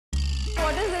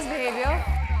What is this behavior?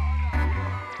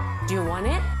 Do you want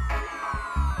it?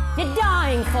 You're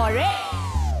dying for it.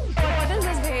 What is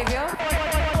this behavior?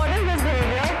 What is this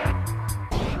behavior?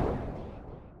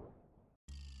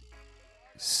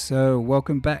 So,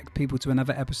 welcome back, people, to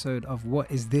another episode of What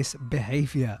Is This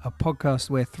Behavior, a podcast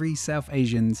where three South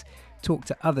Asians talk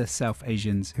to other South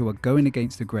Asians who are going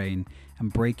against the grain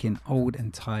and breaking old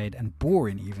and tired and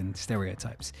boring even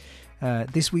stereotypes.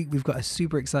 This week, we've got a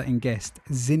super exciting guest,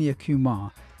 ZINNIA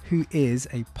KUMAR, who is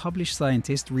a published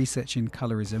scientist researching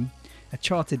colorism, a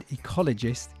chartered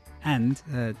ecologist, and,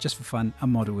 just for fun, a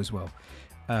model as well.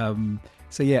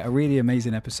 So yeah, a really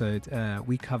amazing episode.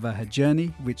 We cover her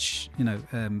journey, which,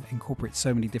 incorporates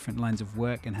so many different lines of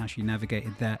work and how she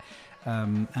navigated that,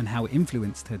 and how it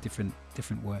influenced her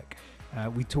different work.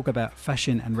 We talk about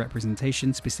fashion and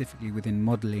representation, specifically within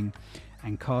modeling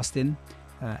and casting,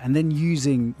 and then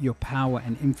using your power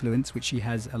and influence, which she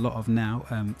has a lot of now,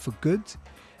 for good.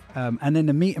 And then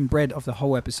the meat and bread of the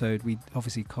whole episode, we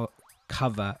obviously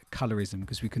cover colorism,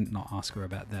 because we couldn't not ask her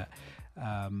about that.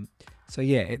 So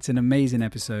yeah, it's an amazing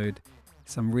episode.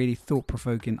 Some really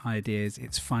thought-provoking ideas.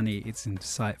 It's funny, it's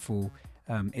insightful,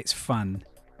 it's fun.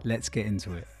 Let's get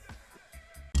into it.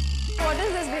 What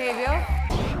is this behavior?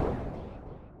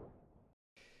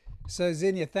 So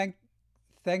ZINNIA,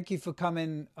 thank you for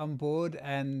coming on board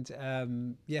and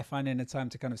finding the time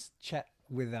to kind of chat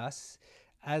with us.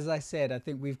 As I said, I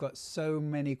think we've got so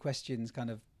many questions kind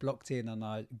of blocked in on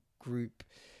our group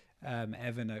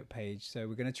Evernote page, so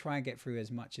we're going to try and get through as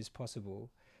much as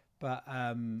possible. But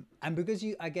and because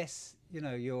your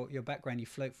background, you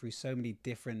float through so many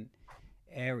different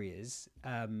areas,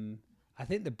 I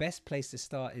think the best place to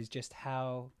start is just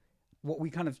what we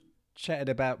kind of chatted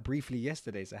about briefly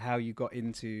yesterday, so how you got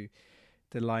into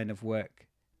the line of work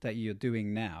that you're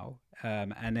doing now,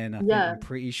 and then I think I'm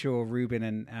pretty sure Ruben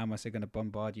and Almas are going to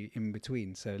bombard you in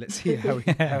between, so let's see how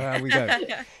we go.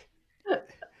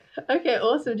 Okay,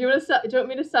 awesome. Do you want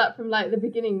me to start from like the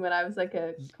beginning when I was like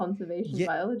a conservation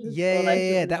biologist?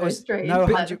 Yeah. That was straight no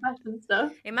into 100. Like, the fashion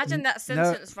stuff. Imagine that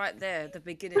sentence right there, the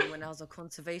beginning, when I was a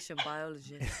conservation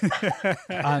biologist.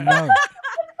 I know.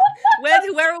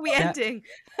 Where are we ending?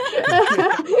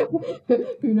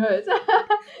 Who knows?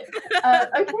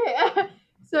 Okay.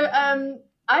 So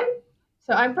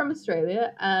I'm from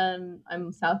Australia and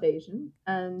I'm South Asian,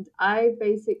 and I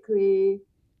basically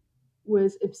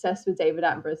was obsessed with David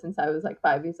Attenborough since I was like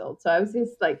 5 years old. So I was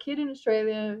this like kid in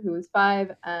Australia who was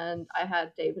 5, and I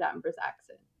had David Attenborough's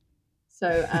accent. So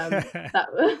that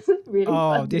was really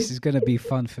fun. Oh, this is going to be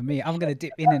fun for me. I'm going to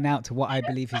dip in and out to what I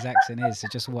believe his accent is, so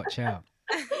just watch out.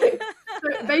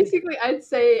 So basically, I'd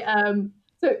say,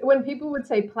 so when people would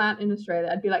say plant in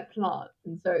Australia, I'd be like plant.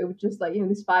 And so it was just like,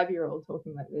 this 5-year-old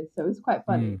talking like this. So it was quite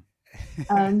funny.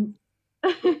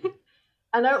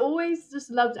 And I always just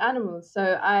loved animals.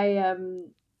 So I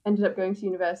ended up going to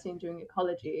university and doing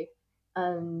ecology.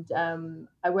 And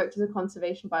I worked as a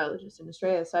conservation biologist in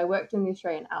Australia. So I worked in the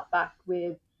Australian outback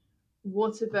with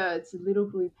water birds, little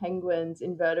blue penguins,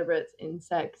 invertebrates,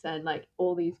 insects, and like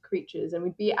all these creatures. And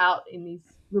we'd be out in these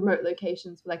remote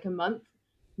locations for like a month,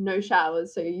 no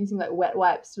showers. So you're using like wet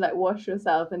wipes to like wash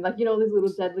yourself. And like, all these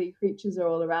little deadly creatures are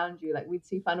all around you. Like we'd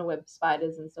see funnel web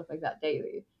spiders and stuff like that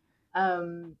daily.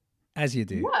 As you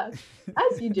do. Yeah,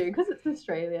 as you do, because it's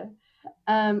Australia.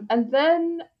 And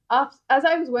then as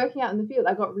I was working out in the field,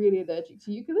 I got really allergic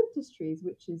to eucalyptus trees,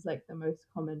 which is like the most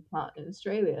common plant in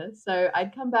Australia. So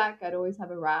I'd come back, I'd always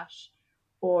have a rash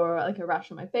or like a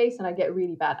rash on my face, and I get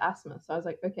really bad asthma. So I was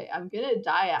like, okay, I'm going to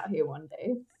die out here one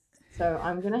day. So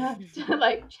I'm going to have to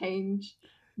like change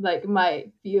like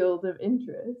my field of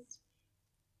interest.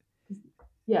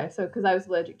 Yeah, so because I was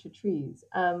allergic to trees.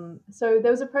 So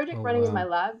there was a project running in my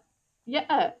lab.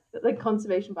 Yeah, like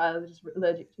conservation biologist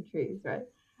allergic to trees, right?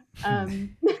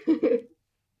 And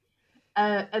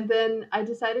then I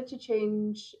decided to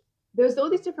change. There was all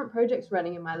these different projects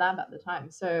running in my lab at the time.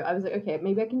 So I was like, okay,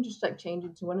 maybe I can just like change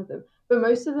into one of them. But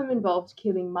most of them involved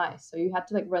killing mice. So you had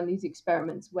to like run these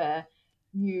experiments where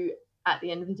you, at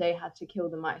the end of the day, had to kill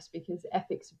the mice because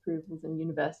ethics approvals in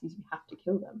universities, you have to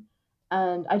kill them.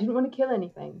 And I didn't want to kill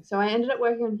anything. So I ended up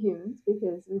working on humans,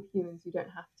 because with humans, you don't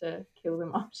have to kill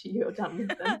them after you're done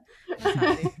with them.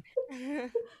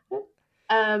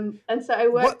 And so I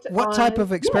worked What type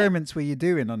of experiments were you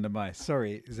doing on the mice?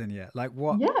 Sorry, ZINNIA. Like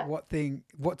what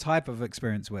type of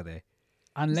experiments were they?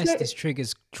 Unless this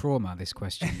triggers trauma, this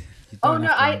question. Oh, no,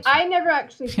 I never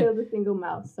actually killed a single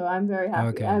mouse, so I'm very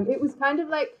happy. Okay. It was kind of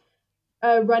like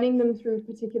running them through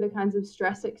particular kinds of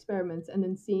stress experiments and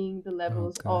then seeing the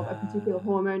levels of a particular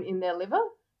hormone in their liver.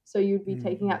 So you'd be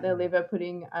taking out their liver,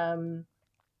 putting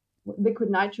liquid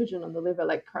nitrogen on the liver,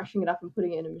 like crushing it up and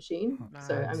putting it in a machine.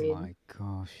 So I Oh mean, my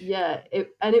gosh. yeah,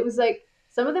 it was like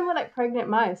some of them were like pregnant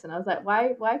mice, and I was like,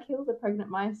 why kill the pregnant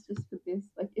mice just for this?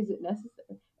 Like, is it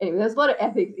necessary? Anyway, there's a lot of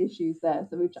ethics issues there,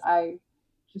 so which I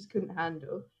just couldn't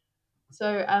handle.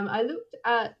 So I looked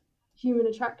at human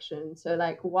attraction, so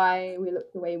like why we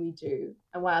look the way we do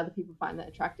and why other people find that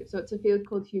attractive. So it's a field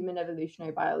called human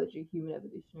evolutionary biology, human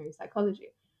evolutionary psychology.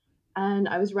 And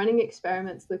I was running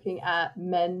experiments looking at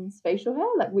men's facial hair,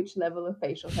 like which level of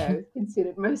facial hair is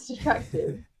considered most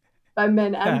attractive by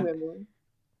men and women.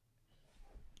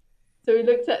 So we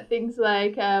looked at things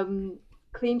like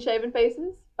clean shaven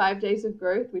faces, 5 days of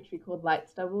growth, which we called light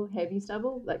stubble, heavy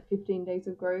stubble, like 15 days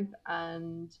of growth,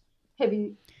 and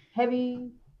heavy,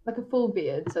 like a full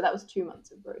beard. So that was 2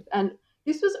 months of growth. And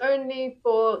this was only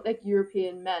for like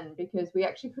European men because we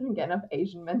actually couldn't get enough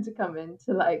Asian men to come in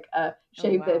to like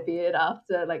shave their beard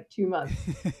after like 2 months.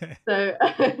 So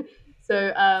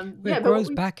It grows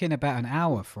back in about an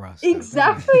hour for us.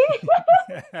 Exactly.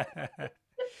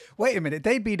 Wait a minute,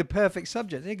 they'd be the perfect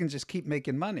subject. They can just keep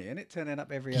making money and it turning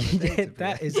up every other day. Yeah,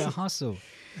 that is a hustle.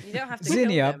 You don't have to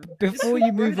Zinnia, kill them. before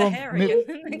you move on,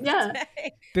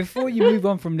 before you move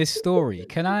on from this story,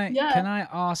 can I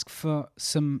ask for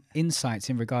some insights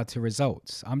in regard to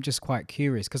results? I'm just quite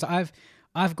curious because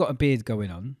I've got a beard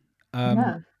going on.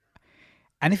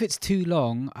 And if it's too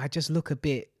long, I just look a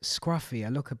bit scruffy. I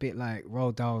look a bit like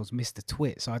Roald Dahl's Mr.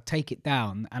 Twit. So I take it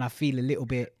down and I feel a little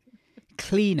bit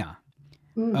cleaner.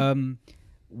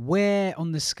 Where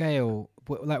on the scale,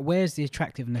 like where's the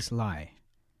attractiveness lie?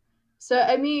 So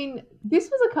I mean, this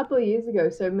was a couple of years ago,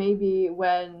 so maybe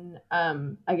when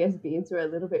I guess beards were a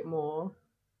little bit more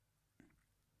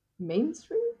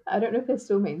mainstream. I don't know if they're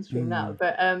still mainstream now,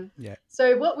 but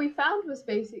so what we found was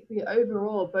basically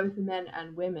overall both men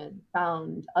and women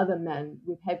found other men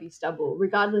with heavy stubble,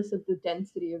 regardless of the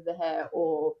density of the hair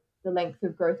or the length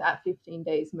of growth at 15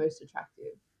 days, most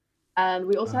attractive. And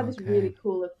we also had this really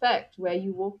cool effect where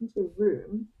you walk into a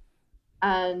room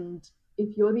and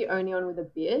if you're the only one with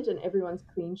a beard and everyone's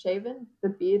clean shaven, the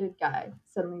bearded guy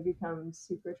suddenly becomes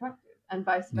super attractive and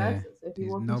vice versa. So if you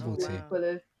walk into a room full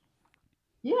of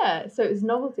so it's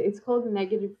novelty. It's called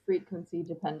negative frequency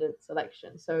dependent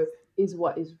selection. So is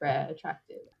what is rare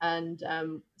attractive? And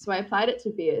so I applied it to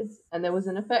beards and there was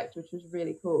an effect, which was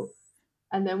really cool.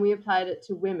 And then we applied it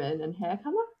to women and hair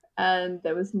color and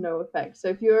there was no effect. So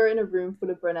if you're in a room full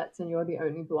of brunettes and you're the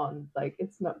only blonde, like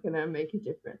it's not going to make a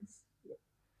difference.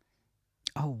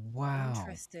 Oh, wow.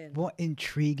 Interesting. What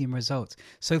intriguing results.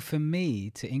 So for me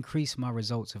to increase my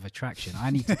results of attraction, I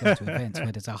need to go to events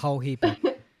where there's a whole heap of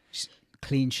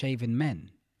clean-shaven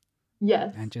men.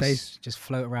 Yes. And just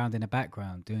float around in the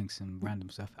background doing some random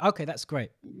stuff. Okay, that's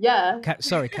great. Yeah.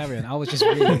 Sorry, carry on. I was just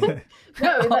really,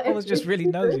 I was just really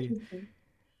nosy.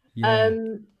 Yeah.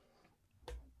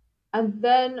 And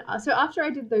then, so after I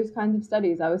did those kinds of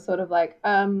studies, I was sort of like,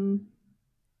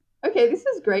 okay, this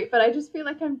is great, but I just feel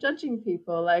like I'm judging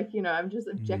people. Like, you know, I'm just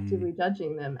objectively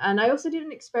judging them. And I also did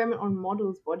an experiment on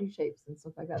models' body shapes and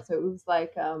stuff like that. So it was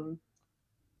like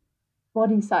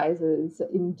body sizes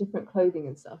in different clothing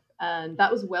and stuff. And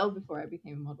that was well before I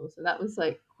became a model. So that was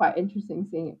like quite interesting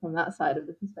seeing it from that side of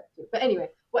the perspective. But anyway,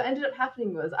 what ended up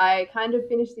happening was I kind of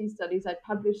finished these studies. I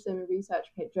published them in research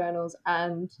journals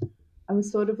and I was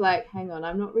sort of like, hang on,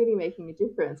 I'm not really making a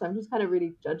difference. I'm just kind of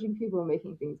really judging people and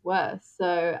making things worse.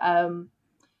 So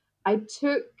I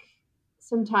took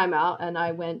some time out and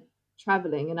I went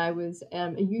traveling and I was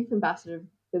a youth ambassador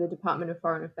for the Department of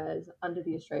Foreign Affairs under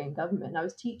the Australian government. And I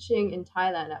was teaching in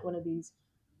Thailand at one of these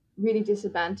really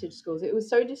disadvantaged schools. It was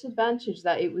so disadvantaged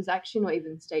that it was actually not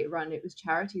even state run, it was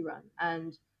charity run.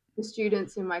 And the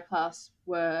students in my class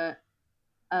were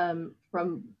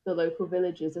from the local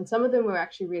villages, and some of them were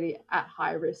actually really at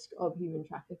high risk of human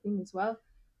trafficking as well.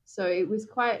 So it was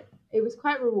quite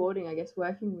rewarding, I guess,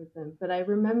 working with them. But I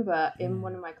remember in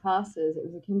one of my classes, it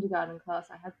was a kindergarten class,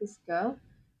 I had this girl.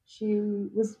 She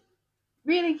was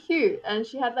really cute, and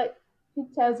she had like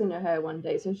pigtails in her hair one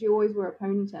day. So she always wore a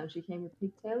ponytail. She came with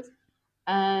pigtails,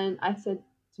 and I said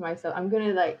to myself, I'm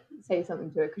gonna like say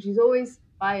something to her because she's always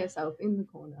by herself in the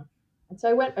corner. And so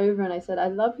I went over and I said, I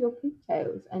love your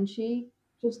pigtails. And she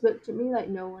just looked at me like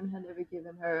no one had ever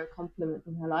given her a compliment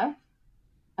in her life.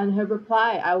 And her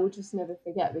reply, I will just never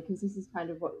forget, because this is kind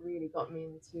of what really got me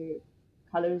into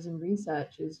colorism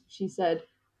research, is she said,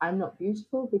 I'm not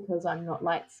beautiful because I'm not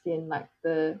light skinned like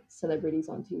the celebrities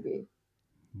on TV.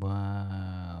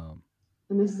 Wow.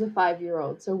 And this is a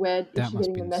 5-year-old. So where is she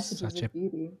getting the messages of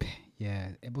beauty? Yeah.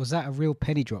 Was that a real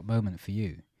penny drop moment for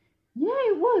you? Yeah,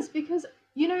 it was, because,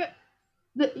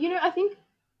 I think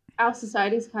our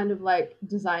society is kind of like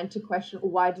designed to question,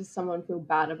 why does someone feel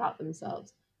bad about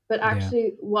themselves? But Yeah.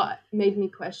 actually, what made me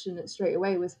question it straight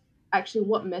away was actually,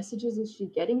 what messages is she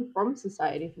getting from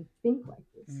society to think like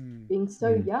this, being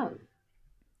so Mm. young?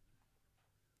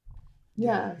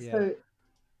 Yeah, Yeah. yeah. So,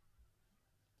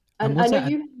 And and I was know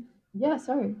that you. Yeah.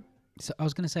 Sorry. so I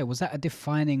was going to say, was that a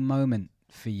defining moment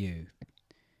for you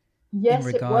in Yes,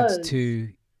 it regards was.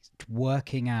 to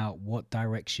working out what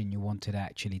direction you wanted to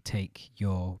actually take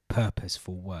your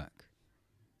purposeful work?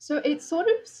 So it sort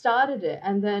of started it,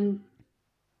 and then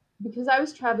because I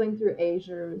was traveling through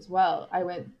Asia as well, I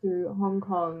went through Hong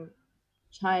Kong,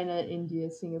 China, India,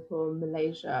 Singapore,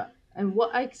 Malaysia. And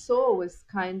what I saw was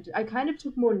I kind of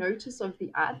took more notice of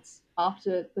the ads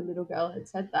after the little girl had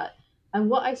said that. And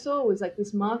what I saw was like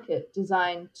this market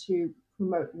designed to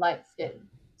promote light skin.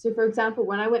 So, for example,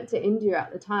 when I went to India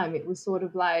at the time, it was sort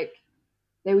of like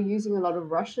they were using a lot of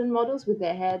Russian models with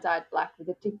their hair dyed black with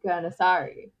a tikka and a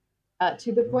sari,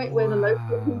 to the point where the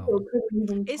local Wow. people couldn't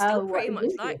even It's still tell what pretty is much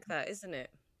Indian. like that, isn't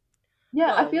it?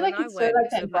 Yeah, I Well, feel when like I it's so went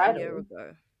like that in about a year bridal.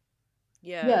 ago,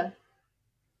 yeah. Yeah,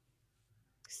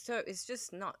 So it's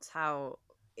just nuts how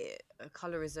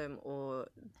colorism or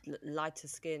lighter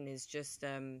skin is just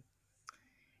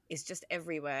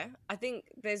everywhere. I think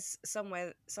there's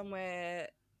somewhere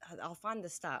I'll find the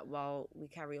stat while we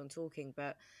carry on talking,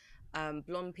 but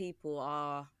blonde people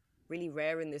are really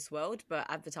rare in this world, but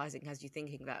advertising has you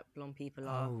thinking that blonde people Oh,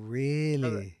 are, are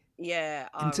really? yeah,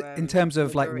 In terms the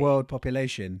of like majority. world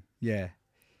population, yeah,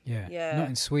 Yeah. Not Yeah.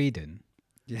 in Sweden.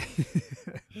 yeah,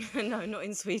 No, not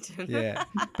in Sweden. yeah.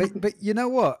 But you know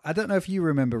what? I don't know if you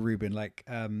remember Ruben. Like,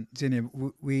 Zinnia,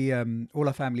 we all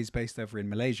our family's based over in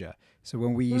Malaysia. So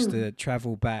when we used mm, to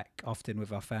travel back often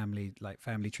with our family, like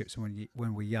family trips when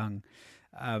we're young,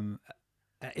 um,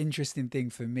 an interesting thing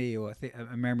for me, or I think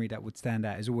a memory that would stand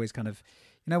out, is always kind of,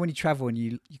 when you travel and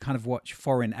you kind of watch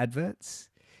foreign adverts,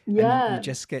 and you yeah.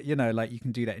 just get, like you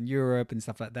can do that in Europe and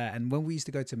stuff like that. And when we used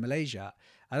to go to Malaysia,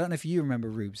 I don't know if you remember,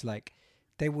 Rubes, like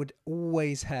they would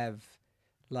always have,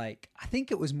 like, I think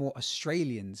it was more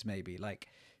Australians maybe, like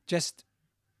just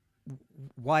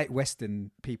white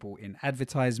Western people in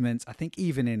advertisements. I think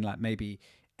even in like maybe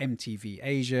MTV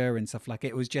Asia and stuff like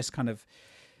it was just kind of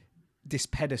this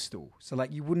pedestal. So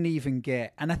like you wouldn't even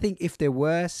get, and I think if there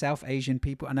were South Asian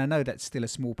people, and I know that's still a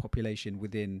small population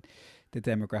within the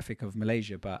demographic of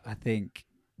Malaysia, but I think,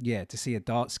 yeah, to see a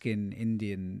dark skinned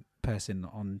Indian person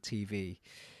on TV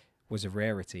was a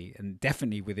rarity, and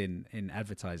definitely within in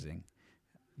advertising.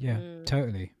 Yeah, Mm.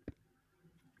 totally.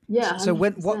 Yeah, So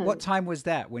when what 100%. time was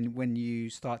that when you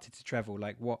started to travel?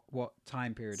 Like what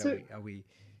time period are So we?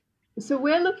 so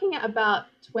we're looking at about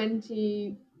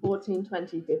 2014,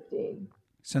 2015.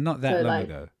 So not that So long like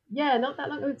ago. yeah, not that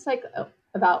long ago. It's like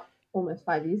about almost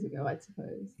 5 years ago, I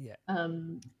suppose. Yeah.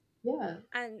 Um yeah.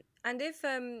 And if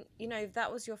if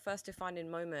that was your first defining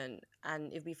moment,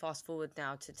 and if we fast forward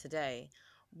now to today,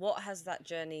 what has that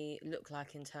journey looked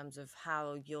like in terms of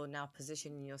how you're now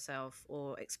positioning yourself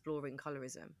or exploring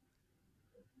colorism?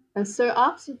 And so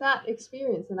after that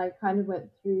experience, and I kind of went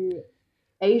through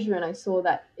Asia and I saw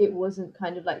that it wasn't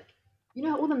kind of like,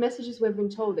 all the messages we've been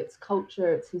told, it's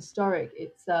culture, it's historic,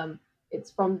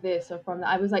 it's from this or from that.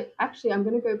 I was like, actually, I'm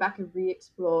going to go back and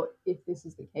re-explore if this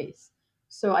is the case.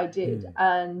 So I did, Mm.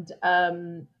 and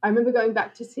I remember going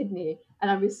back to Sydney,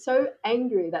 and I was so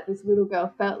angry that this little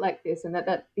girl felt like this, and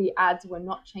that the ads were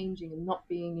not changing and not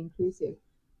being inclusive,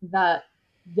 that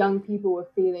young people were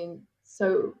feeling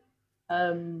so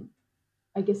um,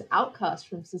 I guess, outcast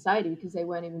from society because they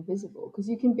weren't even visible. Because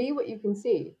you can be what you can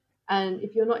see. And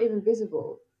if you're not even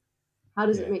visible, how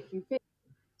does it Yeah. make you feel?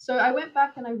 So I went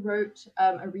back and I wrote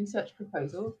a research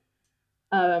proposal.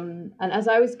 And as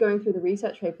I was going through the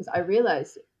research papers, I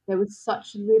realized there was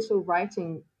such little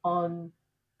writing on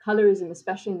colorism,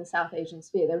 especially in the South Asian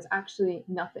sphere. There was actually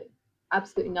nothing,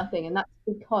 absolutely nothing. And that's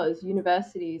because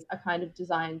universities are kind of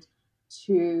designed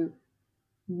to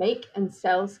make and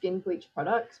sell skin bleach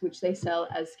products, which they sell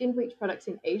as skin bleach products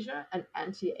in Asia and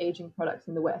anti-aging products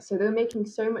in the West. So they're making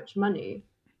so much money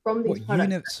from these What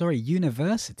products.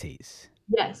 universities?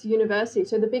 Yes, universities.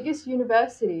 So the biggest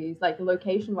universities, like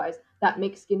location-wise, that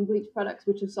make skin bleach products,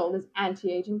 which are sold as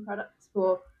anti-aging products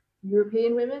for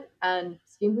European women and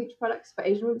skin bleach products for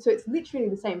Asian women. So it's literally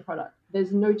the same product.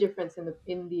 There's no difference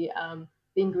in the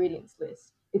ingredients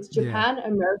list. It's Yeah. Japan,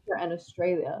 America, and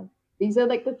Australia. These are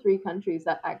like the three countries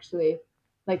that actually,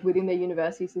 like within their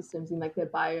university systems, in like their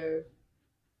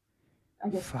I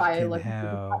guess Fucking biological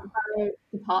hell. bio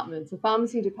departments, the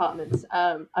pharmacy departments,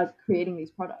 are creating these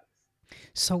products.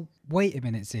 So wait a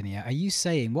minute, Zinnia. Are you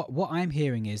saying what I'm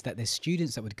hearing is that there's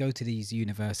students that would go to these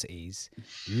universities,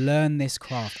 learn this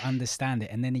craft, understand it,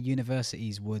 and then the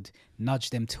universities would nudge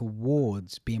them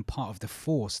towards being part of the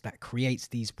force that creates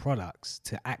these products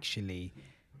to actually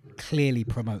clearly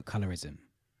promote colorism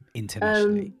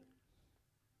internationally?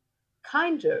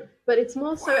 Kind of, but it's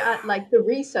more so at like the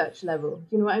research level. Do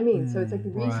you know what I mean? So it's like the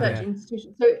research Right.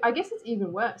 institution. So I guess it's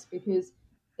even worse because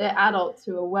they're adults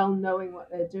who are well knowing what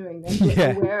they're doing.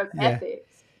 They're aware of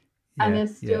ethics, and they're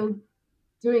still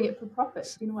doing it for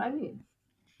profit. Do you know what I mean?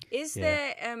 Is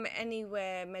there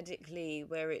anywhere medically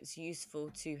where it's useful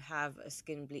to have a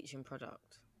skin bleaching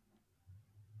product?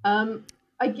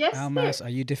 I guess Almas, are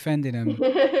you defending him?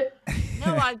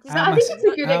 No, I just. I think it's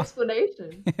a good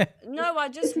explanation. No, I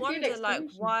just It's a good wonder, like,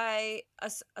 explanation. why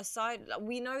aside, like,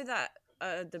 we know that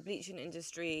the bleaching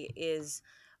industry is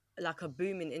like a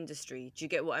booming industry. Do you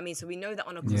get what I mean? So we know that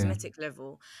on a cosmetic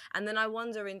level, and then I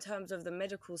wonder in terms of the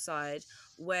medical side,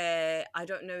 where I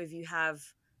don't know if you have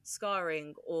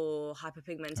scarring or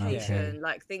hyperpigmentation,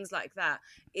 like things like that.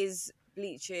 Is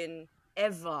bleaching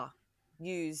ever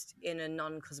used in a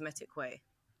non-cosmetic way?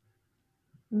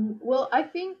 Well, I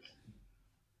think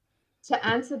to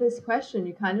answer this question,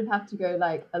 you kind of have to go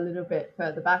like a little bit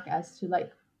further back as to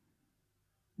like,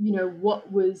 you know,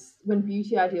 what was when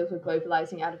beauty ideals were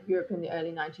globalizing out of Europe in the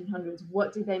early 1900s,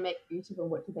 what did they make beautiful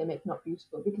and what did they make not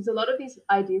beautiful? Because a lot of these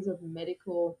ideas of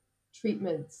medical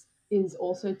treatments is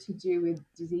also to do with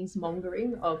disease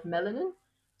mongering of melanin.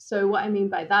 So what I mean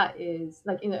by that is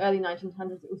like in the early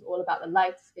 1900s, it was all about the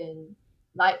light skin,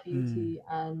 light beauty,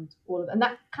 and all of, and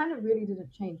that kind of really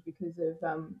didn't change because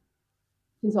of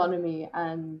physiognomy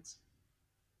and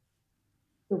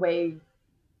the way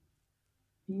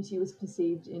beauty was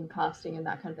perceived in casting and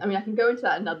that kind of. I mean, I can go into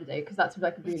that another day because that's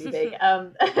like really big.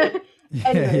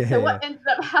 Anyway, so what ended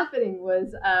up happening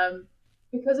was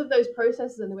because of those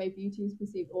processes and the way beauty is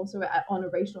perceived, also on a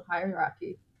racial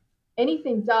hierarchy,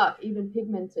 anything dark, even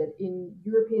pigmented, in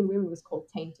European women was called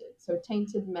tainted. So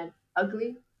tainted meant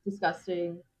ugly,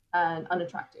 disgusting, and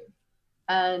unattractive.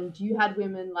 And you had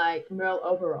women like Merle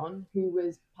Oberon, who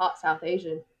was part South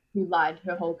Asian, who lied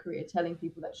her whole career telling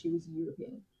people that she was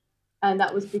European. And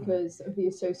that was because of the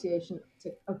association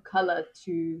of color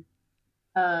to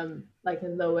like a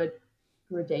lower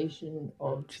gradation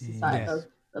of society,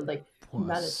 of like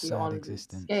humanity on the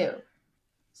scale.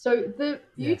 So the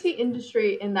beauty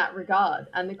industry in that regard,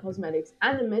 and the cosmetics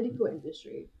and the medical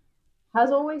industry, has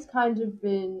always kind of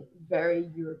been very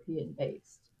European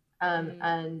based,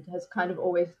 and has kind of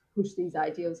always pushed these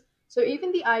ideals. So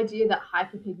even the idea that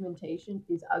hyperpigmentation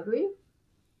is ugly,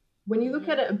 when you look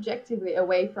at it objectively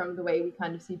away from the way we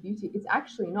kind of see beauty, it's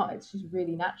actually not. It's just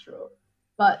really natural.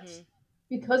 But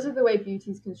because of the way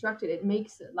beauty is constructed, it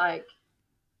makes it like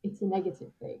it's a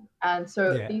negative thing. And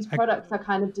so these products are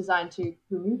kind of designed to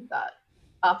remove that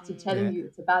after telling you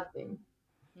it's a bad thing.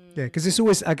 Yeah, because it's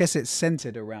always, I guess it's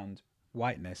centered around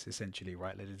whiteness, essentially,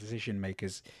 right? Like the decision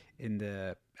makers in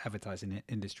the advertising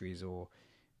industries or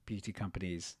beauty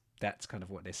companies, that's kind of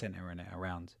what they're centering it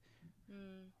around.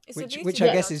 Which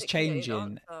I guess is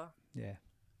changing.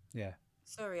 Yeah.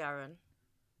 Sorry, Aaron.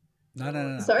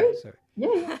 No. Sorry?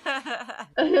 Yeah.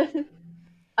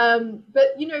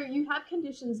 But you know, you have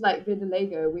conditions like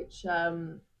vitiligo, which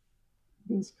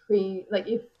these cream, like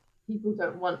if people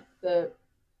don't want the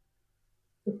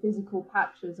physical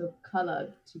patches of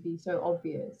color to be so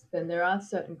obvious, then there are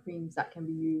certain creams that can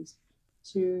be used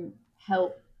to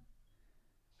help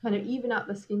kind of even out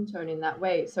the skin tone in that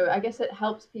way. So I guess it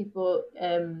helps people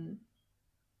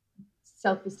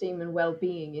self-esteem and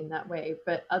well-being in that way.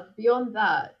 But beyond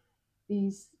that,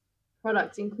 these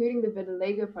products, including the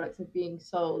vitiligo products, are being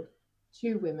sold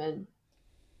to women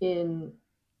in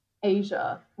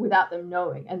Asia without them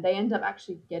knowing, and they end up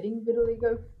actually getting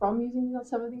vitiligo from using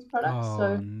some of these products.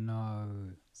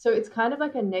 So it's kind of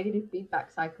like a negative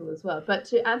feedback cycle as well. But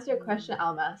to answer your question,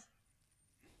 Almas,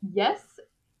 yes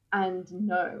and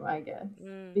no, I guess,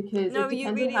 because it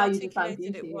depends on how you define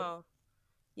beauty.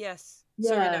 Yes. Yeah.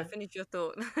 Sorry, no, finish your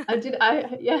thought.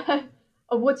 Yeah.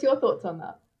 What's your thoughts on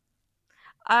that?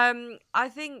 I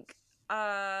think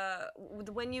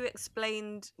when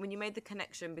you made the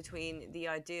connection between the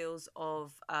ideals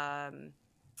of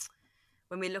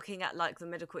when we're looking at like the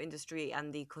medical industry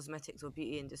and the cosmetics or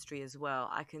beauty industry as well,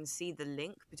 I can see the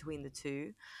link between the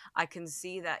two. I can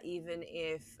see that even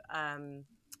if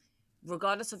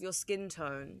regardless of your skin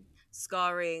tone,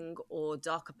 scarring or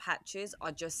darker patches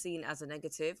are just seen as a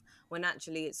negative, when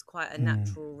actually it's quite a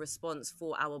natural response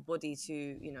for our body to,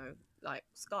 you know, like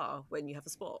scar when you have a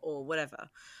spot or whatever.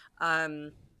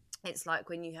 it's like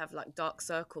when you have like dark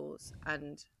circles,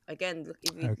 and again, look,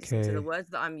 if you listen to the Okay. words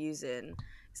that I'm using,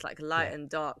 it's like light Yeah. and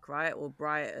dark, right, or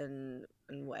bright and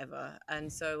whatever.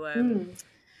 And so Mm.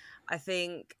 I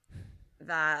think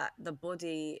that the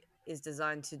body is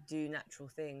designed to do natural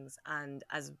things, and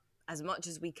as much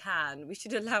as we can, we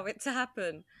should allow it to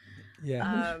happen. Yeah.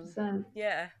 100%.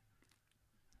 Yeah.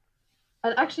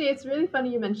 And actually, it's really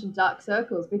funny you mentioned dark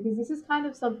circles, because this is kind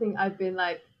of something I've been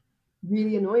like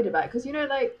really annoyed about. Because, you know,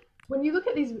 like when you look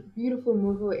at these beautiful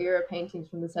Mughal era paintings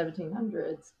from the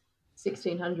 1700s,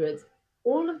 1600s,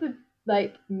 all of the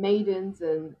like maidens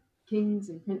and kings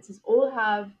and princes all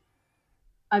have,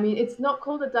 I mean, it's not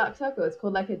called a dark circle, it's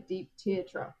called like a deep tear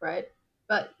trough, right?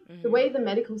 But the Hmm. way the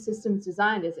medical system's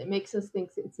designed is it makes us think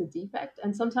it's a defect.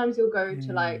 And sometimes you'll go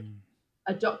to like Mm.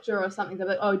 a doctor or something, they're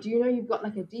like, oh, do you know you've got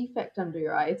like a defect under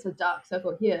your eye? It's a dark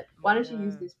circle here. Why don't you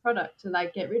use Yeah. this product to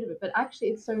like get rid of it? But actually,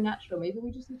 it's so natural. Maybe we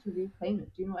just need to reclaim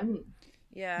it. Do you know what I mean?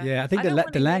 Yeah. Yeah, I think I don't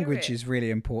want the to hear language it. is really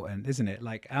important, isn't it?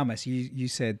 Like Almas, you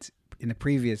said in a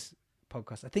previous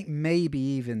podcast, I think maybe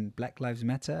even Black Lives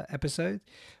Matter episode,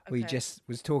 where you Okay. just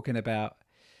was talking about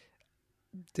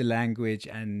the language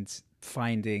and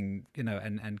finding,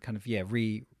 and kind of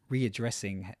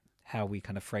readdressing how we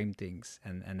kind of frame things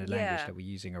and the language Yeah. that we're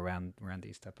using around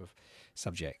these type of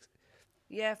subjects.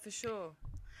 Yeah, for sure.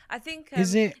 I think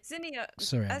Is it? Zinnia,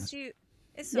 Sorry, as Amos. you,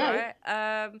 it's all Yeah.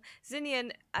 right.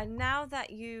 Zinnia, and now that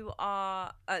you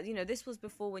are, this was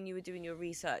before when you were doing your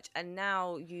research, and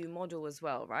now you model as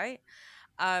well, right?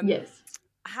 Um, Yes.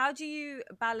 how do you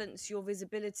balance your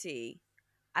visibility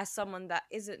as someone that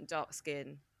isn't dark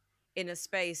skinned in a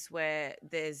space where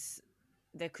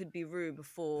there could be room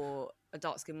for a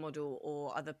dark skin model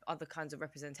or other kinds of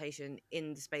representation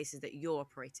in the spaces that you're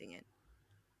operating in?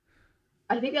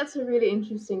 I think that's a really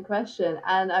interesting question.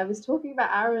 And I was talking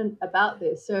about Aaron about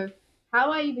this. So, how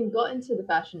I even got into the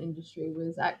fashion industry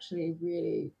was actually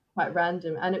really quite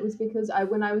random. And it was because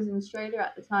when I was in Australia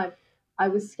at the time, I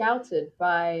was scouted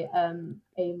by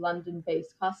a London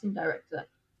based casting director.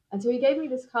 And so he gave me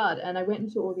this card, and I went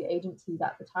into all the agencies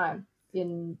at the time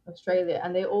in Australia,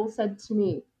 and they all said to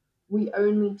me, we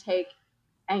only take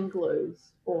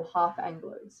Anglos or half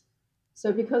Anglos.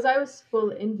 So, because I was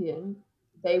full Indian,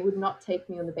 they would not take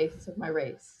me on the basis of my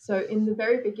race. So in the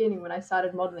very beginning, when I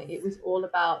started modeling, it was all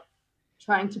about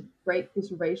trying to break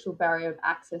this racial barrier of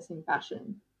accessing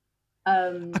fashion.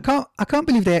 Um, I can't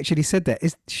believe they actually said that.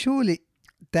 Is surely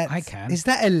I that's can. is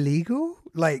that illegal?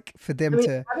 Like for I them mean,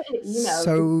 to have it in email is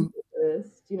so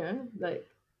ridiculous, you know, like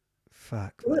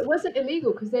fuck, well, it man. wasn't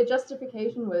illegal because their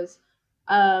justification was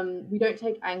we don't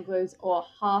take Anglos or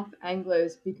half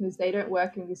Anglos because they don't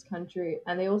work in this country.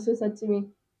 And they also said to me,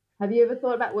 have you ever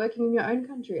thought about working in your own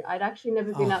country? I'd actually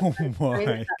never been Oh outside of Australia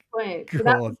at my that point. So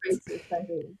that was god. racist, I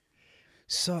think.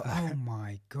 So, oh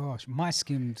my gosh, my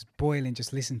skin's boiling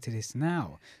just listening to this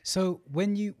now. So,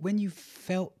 when you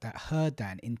felt that, heard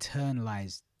that, and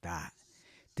internalized that,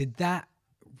 did that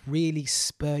really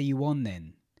spur you on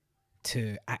then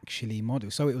to actually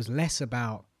model? So it was less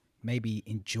about maybe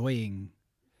enjoying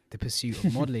the pursuit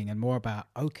of modeling and more about,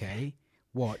 okay,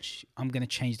 watch, I'm gonna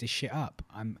change this shit up.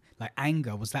 I'm like,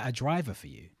 anger, was that a driver for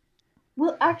you?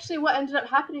 Well, actually, what ended up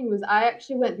happening was I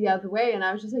actually went the other way, and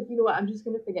I was just like, you know what, I'm just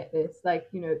going to forget this. Like,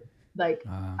 you know, like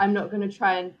Uh, I'm not going to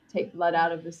try and take blood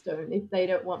out of the stone. If they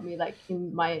don't want me, like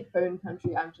in my own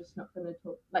country, I'm just not going to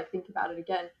talk, like think about it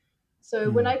again. So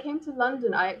when Hmm. I came to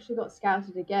London, I actually got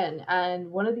scouted again,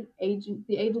 and one of the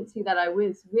agency that I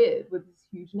was with this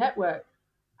huge network,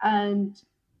 and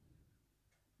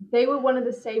they were one of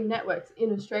the same networks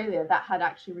in Australia that had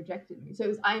actually rejected me. So it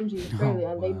was IMG oh Australia,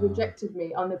 and they wow. rejected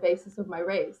me on the basis of my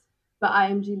race. But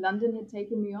IMG London had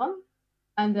taken me on.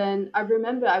 And then I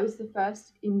remember I was the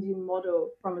first Indian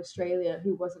model from Australia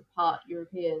who wasn't part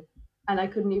European. And I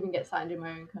couldn't even get signed in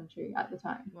my own country at the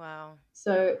time. Wow.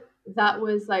 So that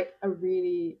was like a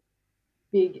really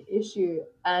big issue.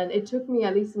 And it took me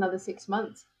at least another 6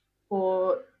 months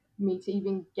for me to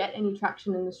even get any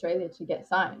traction in Australia to get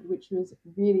signed, which was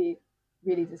really,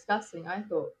 really disgusting, I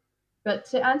thought. But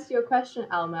to answer your question,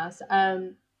 Almas,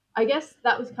 I guess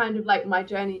that was kind of like my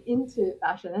journey into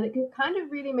fashion. And it kind of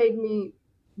really made me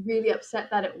really upset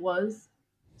that it was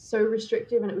so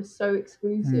restrictive and it was so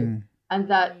exclusive. Hmm. And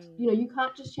that, Mm. you know, you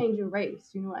can't just change your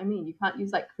race. You know what I mean? You can't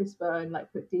use like CRISPR and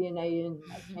like put DNA in and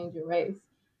like change your race.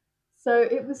 So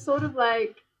it was sort of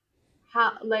like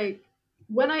how like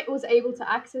when I was able to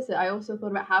access it, I also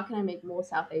thought about how can I make more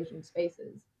South Asian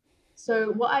spaces.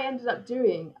 So what I ended up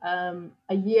doing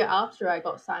a year after I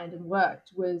got signed and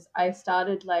worked was I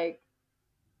started like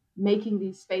making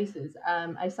these spaces.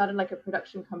 I started like a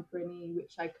production company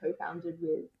which I co-founded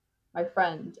with my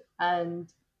friend,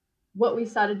 and what we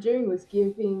started doing was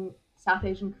giving South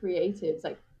Asian creatives,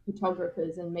 like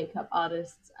photographers and makeup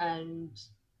artists and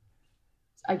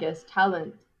I guess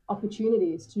talent,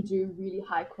 opportunities to do really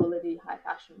high quality, high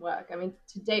fashion work. I mean,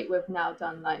 to date, we've now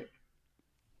done like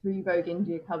 3 Vogue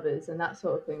India covers and that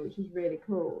sort of thing, which is really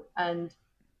cool. And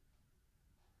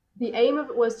the aim of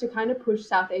it was to kind of push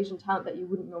South Asian talent that you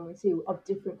wouldn't normally see, of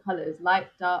different colors, light,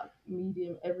 dark,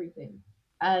 medium, everything.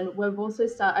 And I've also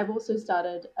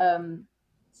started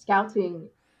scouting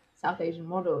South Asian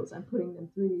models and putting them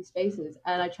through these spaces.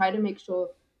 And I try to make sure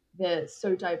they're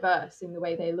so diverse in the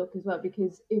way they look as well,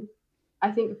 because if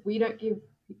we don't give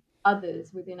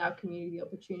others within our community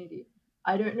opportunity,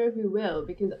 I don't know who will,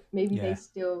 because maybe they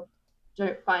still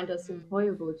don't find us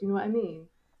employable. Do you know what I mean?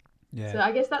 Yeah. So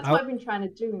I guess that's what I've been trying to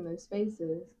do in those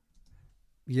spaces.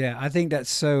 Yeah, I think that's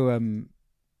so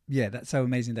that's so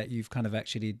amazing that you've kind of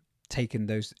actually taken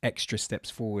those extra steps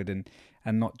forward, and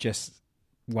not just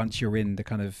once you're in the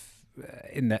kind of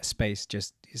in that space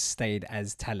just stayed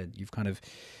as talent. You've kind of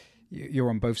you're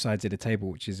on both sides of the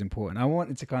table, which is important. I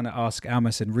wanted to kind of ask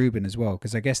Almas and Ruben as well,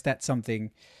 because I guess that's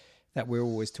something that we're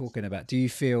always talking about. Do you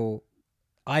feel,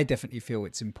 I definitely feel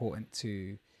it's important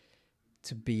to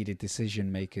be the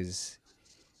decision makers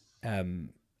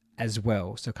as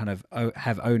well, so kind of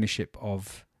have ownership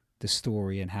of the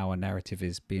story and how a narrative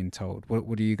is being told.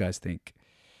 What do you guys think?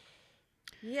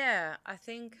 Yeah, I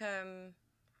think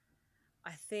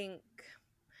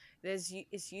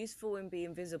it's useful in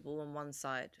being visible on one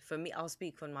side. For me, I'll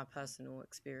speak from my personal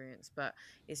experience, but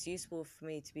it's useful for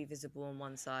me to be visible on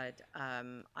one side.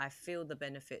 I feel the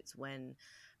benefits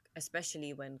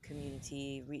especially when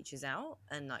community reaches out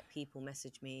and like people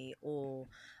message me, or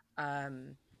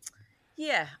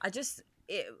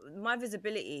my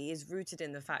visibility is rooted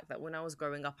in the fact that when I was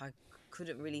growing up, I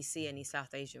couldn't really see any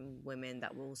South Asian women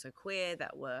that were also queer,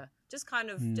 that were just kind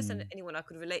of anyone I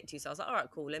could relate to. So I was like, all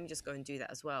right, cool, let me just go and do that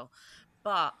as well.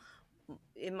 But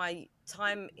in my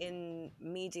time in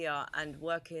media and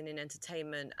working in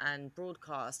entertainment and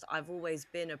broadcast, I've always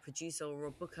been a producer or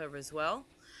a booker as well,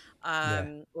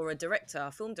 or a director,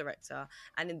 a film director.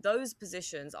 And in those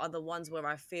positions are the ones where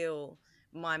I feel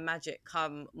my magic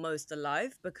come most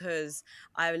alive, because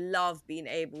I love being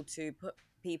able to put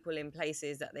people in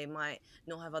places that they might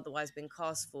not have otherwise been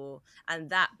cast for, and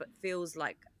that but feels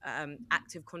like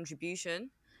active contribution.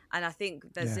 And I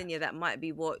think there's Zinnia, that might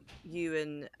be what you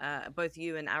and both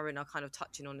you and Aaron are kind of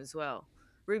touching on as well.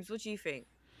 Rubes, what do you think?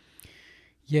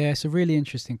 Yeah, it's a really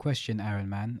interesting question, Aaron,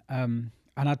 man. And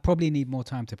I'd probably need more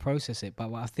time to process it.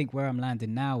 But I think where I'm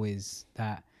landing now is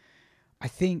that I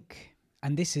think,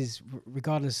 and this is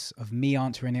regardless of me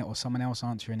answering it or someone else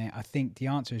answering it, I think the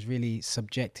answer is really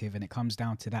subjective, and it comes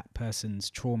down to that person's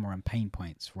trauma and pain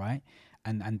points, right?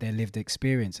 And their lived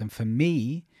experience. And for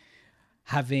me,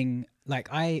 having like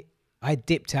I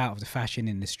dipped out of the fashion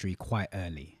industry quite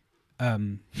early.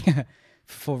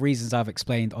 For reasons I've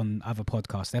explained on other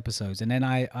podcast episodes. And then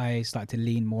I started to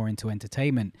lean more into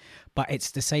entertainment. But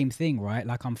it's the same thing, right?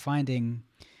 Like I'm finding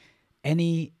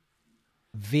any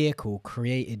vehicle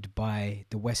created by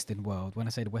the Western world, when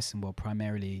I say the Western world,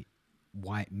 primarily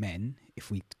white men,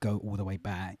 if we go all the way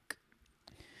back,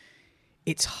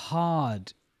 it's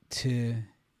hard to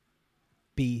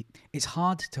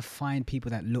find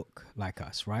people that look like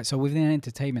us, right? So within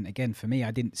entertainment, again, for me,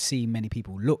 I didn't see many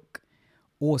people look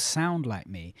or sound like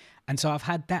me. And so I've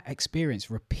had that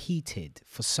experience repeated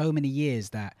for so many years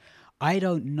that I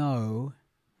don't know.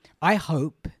 I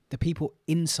hope the people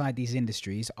inside these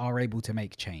industries are able to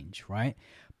make change, right?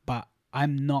 But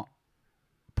I'm not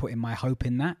putting my hope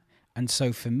in that. And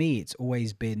so for me, it's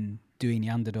always been doing the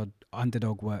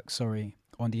underdog work,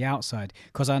 on the outside,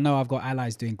 because I know I've got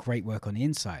allies doing great work on the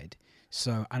inside.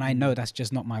 So, and I know that's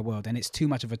just not my world, and it's too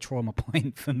much of a trauma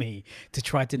point for me to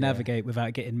try to navigate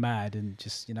without getting mad and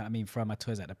just, throw my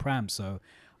toys at the pram. So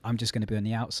I'm just going to be on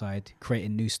the outside,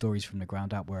 creating new stories from the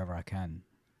ground up wherever I can.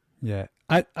 Yeah.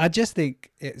 I just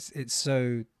think it's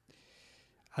so,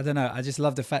 I don't know. I just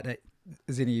love the fact that,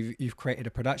 Zinni, you've created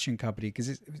a production company, because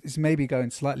it's maybe going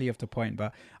slightly off the point,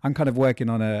 but I'm kind of working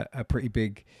on a pretty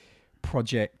big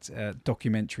project,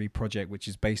 documentary project, which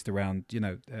is based around,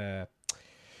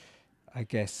 I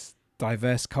guess,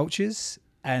 diverse cultures.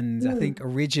 And I think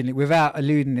originally, without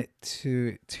alluding it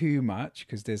to too much,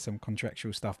 because there's some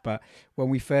contractual stuff, but when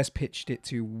we first pitched it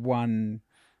to one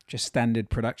just standard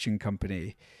production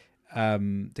company,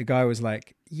 the guy was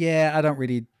like, yeah, I don't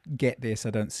really get this. I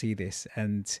don't see this.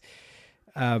 And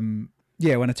when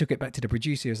I took it back to the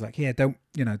producer, he was like, yeah, don't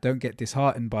get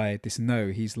disheartened by this. No,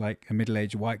 he's like a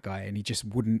middle-aged white guy, and he just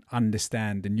wouldn't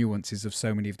understand the nuances of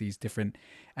so many of these different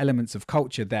elements of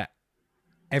culture that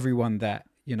everyone that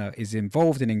is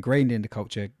involved and ingrained in the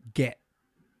culture get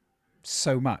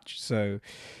so much. So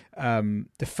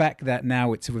the fact that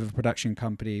now it's with a production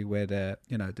company where the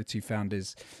two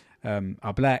founders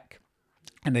are black,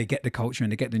 and they get the culture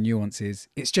and they get the nuances,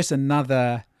 it's just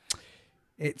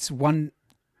it's one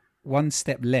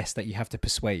step less that you have to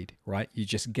persuade, right? You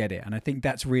just get it. And I think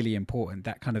that's really important,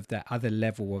 that kind of that other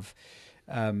level of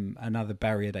another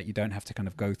barrier that you don't have to kind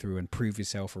of go through and prove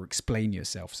yourself or explain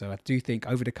yourself. So I do think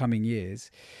over the coming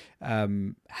years,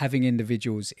 having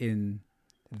individuals in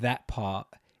that part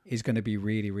is going to be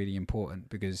really, really important,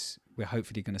 because we're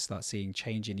hopefully going to start seeing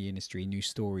change in the industry, new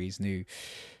stories, new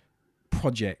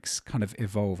projects kind of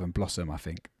evolve and blossom, I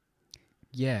think.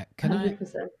 Yeah.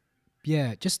 100%.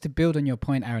 Yeah, just to build on your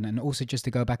point, Aaron, and also just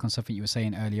to go back on something you were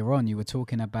saying earlier on, you were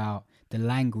talking about the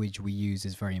language we use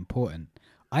is very important.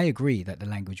 I agree that the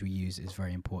language we use is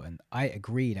very important. I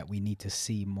agree that we need to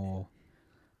see more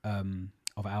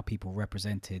of our people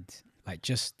represented, like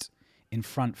just in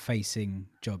front-facing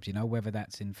jobs, whether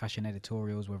that's in fashion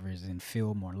editorials, whether it's in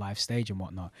film or live stage and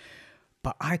whatnot.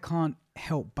 But I can't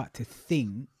help but to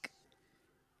think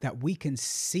that we can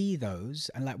see those,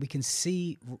 and like we can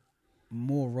see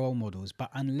more role models, but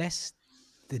unless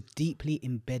the deeply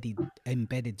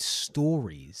embedded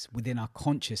stories within our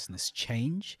consciousness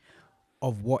change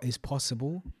of what is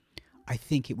possible, I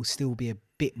think it will still be a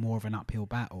bit more of an uphill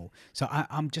battle. So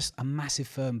I'm just a massive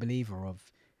firm believer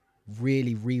of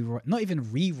really not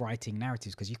even rewriting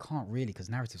narratives, because you can't really, because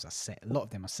narratives are set, a lot of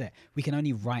them are set. We can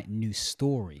only write new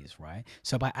stories, right?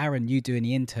 So by Aaron, you doing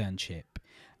the internship,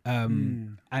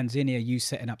 and Zinnia, you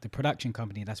setting up the production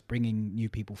company that's bringing new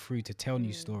people through to tell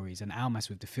new stories, and Almas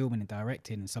with the filming and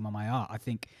directing and some of my art, I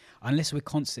think unless we're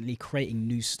constantly creating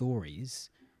new stories,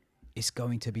 it's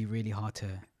going to be really hard to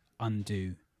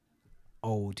undo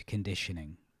old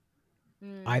conditioning.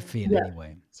 I feel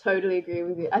anyway. Totally agree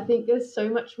with you. I think there's so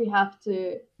much we have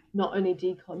to not only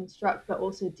deconstruct but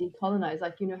also decolonize.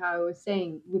 Like, how I was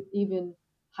saying with even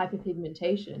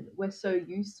hyperpigmentation, we're so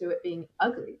used to it being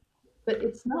ugly, but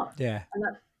it's not. Yeah. And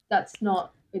that's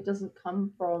not, it doesn't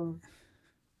come from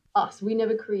us. We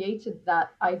never created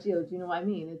that ideal. Do you know what I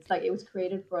mean? It's like it was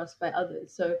created for us by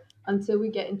others. So until we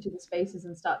get into the spaces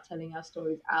and start telling our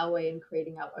stories our way and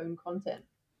creating our own content,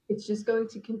 it's just going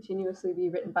to continuously be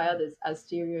written by others as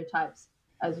stereotypes,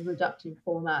 as reductive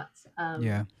formats,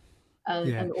 and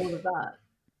all of that.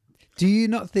 Do you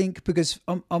not think, because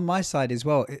on my side as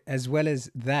well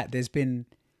as that,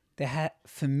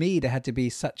 for me, there had to be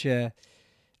such a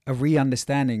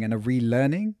re-understanding and a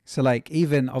relearning. So like,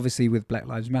 even obviously with Black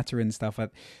Lives Matter and stuff,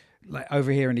 like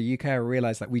over here in the UK, I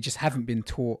realized like we just haven't been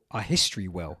taught our history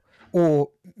well, or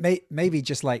maybe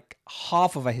just like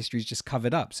half of our history is just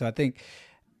covered up. So I think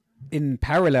in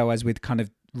parallel, as with kind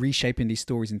of reshaping these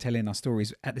stories and telling our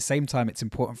stories, at the same time, it's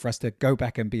important for us to go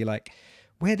back and be like,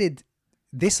 where did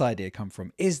this idea come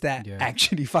from? Is that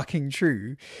actually fucking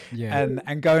true?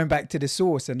 And going back to the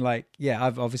source, and like,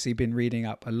 I've obviously been reading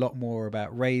up a lot more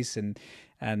about race and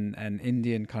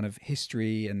Indian kind of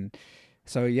history, and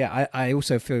so I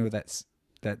also feel that's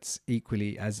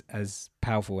equally as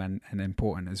powerful and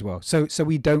important as well. So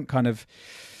we don't kind of,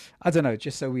 I don't know,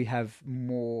 just so we have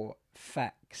more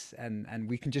facts and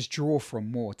we can just draw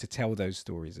from more to tell those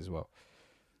stories as well.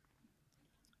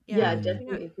 Yeah,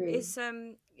 definitely agree. It's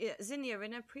Zinnia,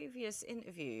 in a previous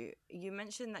interview, you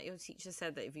mentioned that your teacher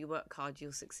said that if you work hard,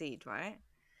 you'll succeed, right?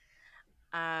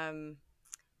 In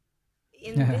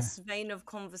this vein of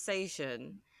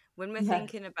conversation, when we're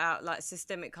thinking about like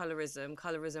systemic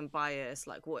colorism bias,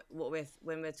 like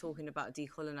when we're talking about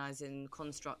decolonizing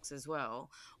constructs as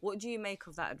well, what do you make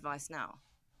of that advice now?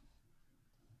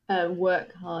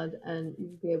 Work hard and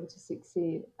you'll be able to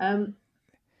succeed.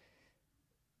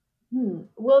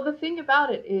 Well, the thing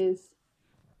about it is,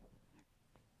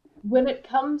 when it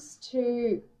comes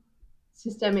to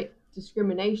systemic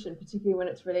discrimination, particularly when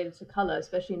it's related to color,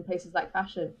 especially in places like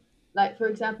fashion, like for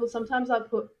example, sometimes I'll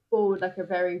put forward like a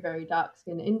very, very dark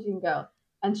skinned Indian girl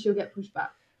and she'll get pushed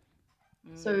back.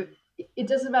 So it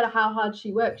doesn't matter how hard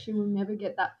she works, she will never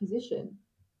get that position,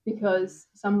 because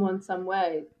someone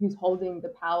somewhere who's holding the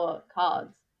power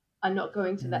cards are not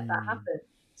going to let that happen.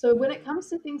 So when it comes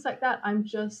to things like that, I'm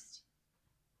just,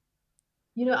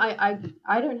 I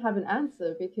don't have an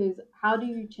answer, because how do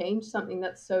you change something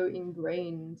that's so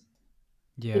ingrained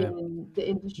in the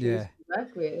industries we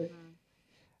work with?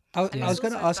 I was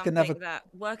going to ask another. That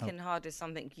working hard is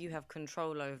something you have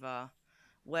control over,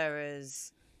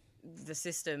 whereas the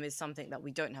system is something that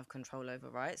we don't have control over,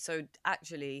 right? So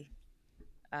actually,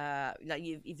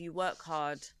 if you work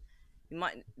hard,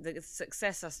 the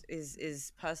success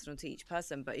is personal to each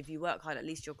person. But if you work hard, at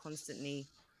least you're constantly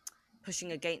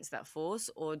pushing against that force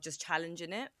or just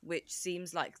challenging it, which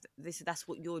seems like that's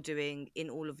what you're doing in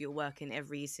all of your work in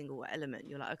every single element.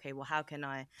 You're like, okay, well, how can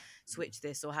I switch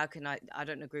this, or how can I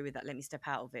don't agree with that, let me step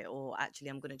out of it, or actually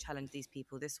I'm going to challenge these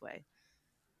people this way.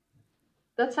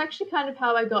 That's actually kind of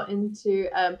how I got into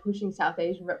pushing South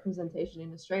Asian representation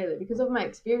in Australia, because of my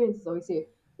experiences, obviously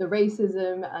the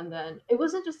racism, and then it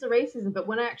wasn't just the racism, but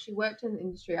when I actually worked in the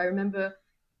industry, I remember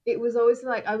it was always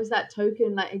like I was that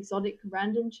token, like exotic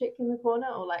random chick in the corner,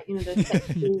 or like, you know, the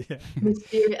sexy,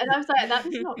 mysterious. And I was like, that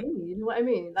was not me. You know what I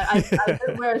mean? Like I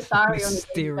don't wear a sari on a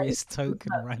mysterious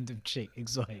token random chick,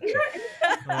 exotic chick.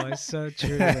 Oh, it's so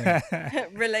true.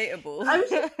 Relatable.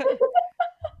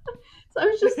 So I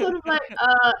was just sort of like,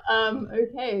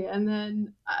 okay. And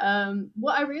then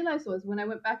what I realized was when I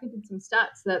went back and did some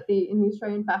stats that in the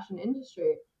Australian fashion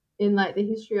industry, in like the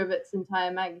history of its entire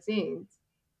magazines,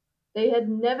 they had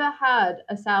never had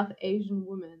a South Asian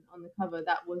woman on the cover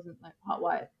that wasn't like part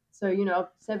white. So, you know,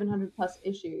 700 plus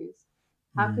issues,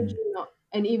 how could you not?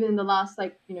 And even in the last,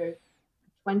 like, you know,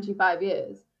 25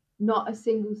 years, not a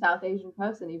single South Asian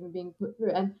person even being put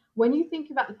through. And when you think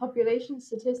about the population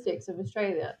statistics of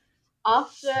Australia,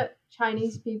 after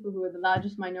Chinese people, who are the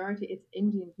largest minority, it's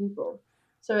Indian people.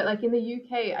 So like in the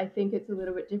UK, I think it's a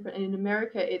little bit different. And in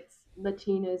America, it's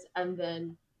Latinas and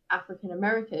then African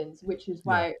Americans, which is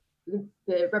why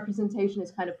the representation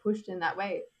is kind of pushed in that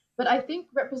way. But I think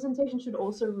representation should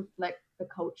also reflect the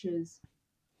cultures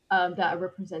that are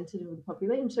representative of the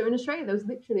population. So in Australia, there was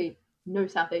literally no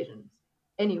South Asians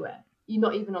anywhere. You're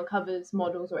not even on covers,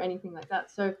 models, or anything like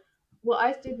that. So what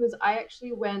I did was I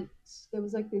actually went, there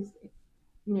was like this,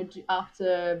 you know,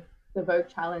 after the Vogue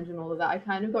challenge and all of that, I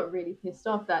kind of got really pissed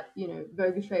off that, you know,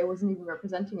 Vogue Australia wasn't even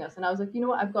representing us. And I was like, you know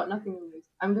what, I've got nothing to lose.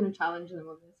 I'm going to challenge them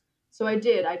on this. So I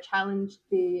did. I challenged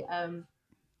the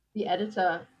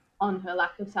editor on her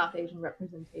lack of South Asian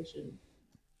representation.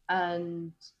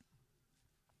 And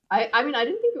I mean, I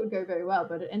didn't think it would go very well,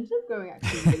 but it ended up going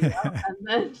actually really well. And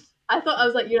then I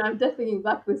was like, you know, I'm definitely getting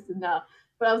blacklisted now.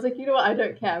 But I was like, you know what, I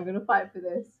don't care. I'm going to fight for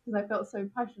this, because I felt so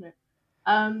passionate.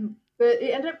 But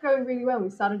it ended up going really well. We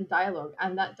started a dialogue,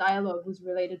 and that dialogue was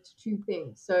related to two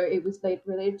things. So it was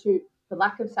related to the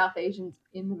lack of South Asians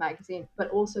in the magazine, but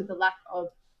also the lack of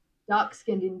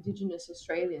dark-skinned Indigenous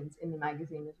Australians in the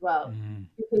magazine as well,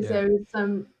 because there is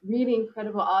some really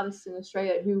incredible artists in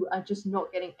Australia who are just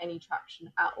not getting any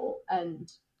traction at all.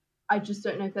 And I just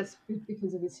don't know if that's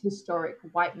because of this historic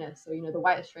whiteness, or, you know, the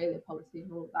white Australia policy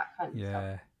and all that kind of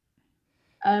stuff.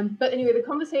 But anyway, the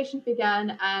conversation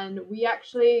began, and we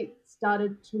actually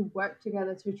started to work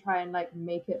together to try and like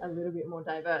make it a little bit more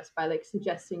diverse by like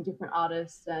suggesting different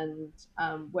artists and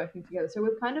working together. So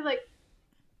we've kind of like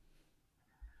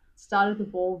started the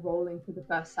ball rolling for the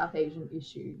first South Asian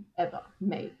issue ever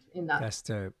made in that. That's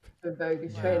dope. For Vogue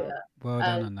Australia. Well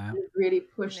done on that. Really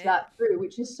push that through,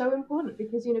 which is so important,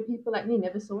 because, you know, people like me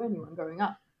never saw anyone growing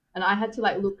up, and I had to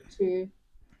like look to,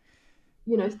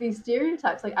 you know, these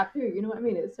stereotypes like Apu, you know what I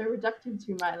mean? It's so reductive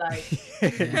to my life. You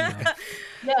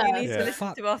need to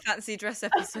listen to our fancy dress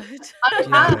episode.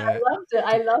 I loved it.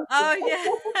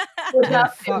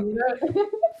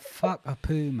 Fuck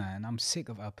Apu, man. I'm sick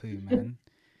of Apu, man.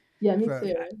 Yeah, me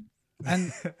too.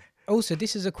 And also,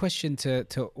 this is a question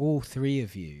to all three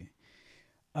of you.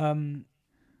 I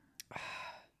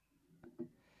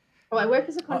work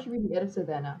as a contributing editor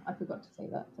there now. I forgot to say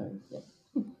that. So yeah.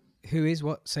 Who is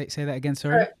what? Say that again.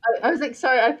 Sorry. I was like,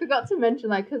 sorry, I forgot to mention,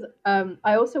 like, because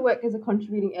I also work as a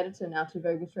contributing editor now to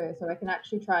Vogue Australia, so I can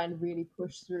actually try and really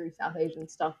push through South Asian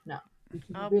stuff now.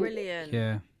 Oh, really brilliant!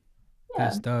 Yeah,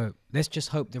 that's dope. Let's just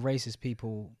hope the racist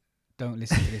people don't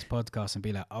listen to this podcast and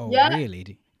be like, "Oh,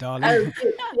 really, darling?"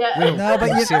 No,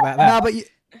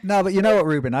 but you know what,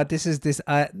 Ruben?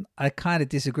 I kind of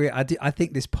disagree. I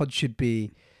think this pod should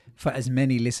be for as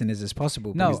many listeners as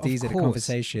possible, because these are the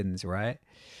conversations, right?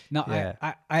 No,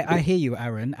 yeah. I hear you,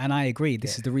 Aaron, and I agree.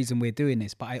 This is the reason we're doing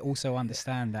this. But I also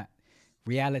understand that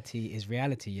reality is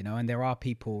reality, you know, and there are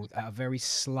people that are very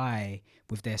sly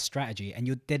with their strategy, and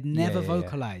they'd never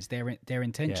vocalize their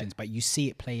intentions, but you see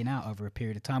it playing out over a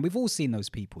period of time. We've all seen those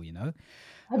people, you know.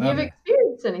 Have you ever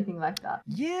experienced anything like that?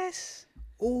 Yes,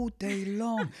 all day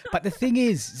long. But the thing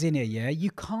is, Zinnia, you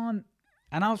can't,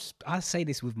 and I'll say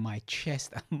this with my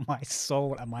chest and my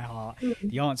soul and my heart.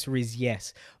 The answer is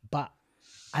yes,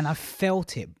 and I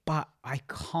felt it, but I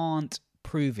can't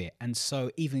prove it. And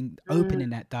so even opening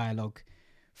that dialogue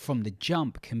from the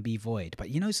jump can be void.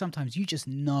 But, you know, sometimes you just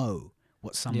know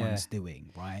what someone's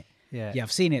doing, right? Yeah,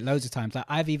 I've seen it loads of times. Like,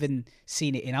 I've even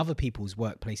seen it in other people's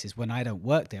workplaces when I don't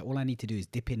work there. All I need to do is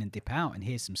dip in and dip out and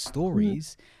hear some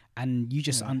stories, and you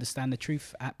just understand the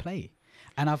truth at play.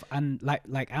 And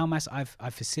like Almas, I've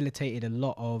facilitated a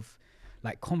lot of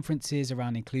like conferences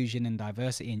around inclusion and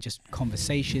diversity and just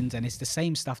conversations, and it's the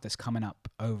same stuff that's coming up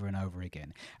over and over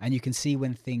again. And you can see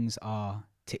when things are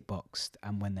tick boxed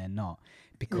and when they're not,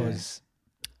 because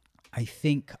I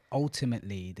think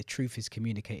ultimately the truth is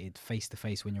communicated face to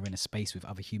face when you're in a space with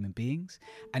other human beings,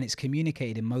 and it's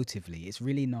communicated emotively. It's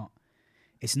really not.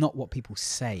 It's not what people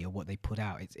say or what they put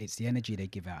out. It's the energy they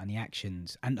give out and the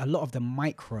actions and a lot of the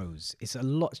micros. It's a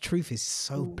lot. Truth is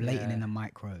so blatant in the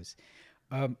micros.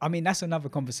 I mean, that's another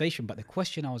conversation. But the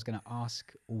question I was going to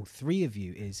ask all three of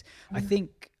you is, I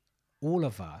think all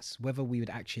of us, whether we would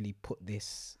actually put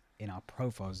this in our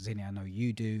profiles, Zinnia, I know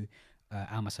you do,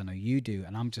 Almas, I know you do,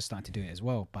 and I'm just starting to do it as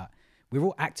well. But we're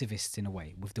all activists in a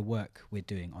way with the work we're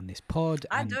doing on this pod.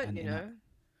 I don't, you know.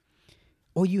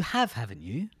 Or you have, haven't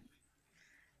you?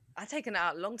 I taken it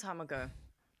out a long time ago.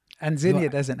 And Zinnia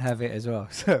doesn't have it as well.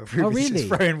 So Ruby's just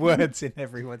throwing words in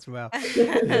everyone's mouth.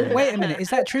 Wait a minute. Is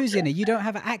that true, Zinnia? You don't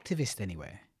have an activist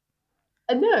anywhere?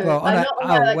 No, well, I'm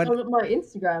not on my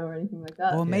Instagram or anything like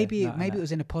that. Or maybe it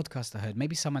was in a podcast I heard.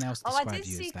 Maybe someone else described you as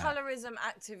that. I did see colorism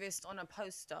activist on a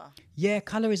poster. Yeah,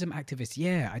 colorism activist.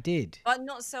 Yeah, I did. But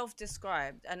not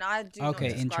self-described. And I do not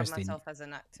describe myself as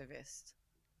an activist.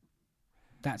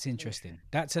 That's interesting.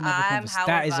 That's another conversation.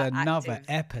 That is another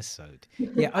episode.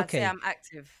 Yeah, okay. I'd say I'm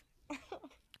active.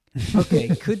 Okay,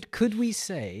 could we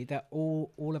say that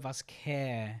all of us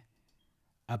care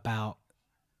about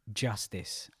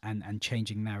justice and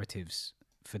changing narratives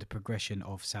for the progression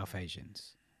of South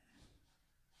Asians?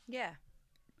 Yeah.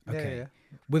 Okay. Yeah.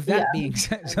 With that being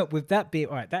said, all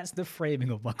right, that's the framing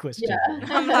of my question. Yeah.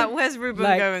 I'm like, where's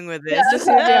Ruben going with this? Just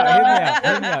hear me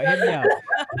out.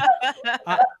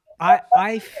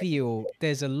 I feel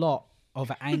there's a lot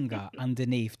of anger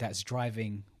underneath that's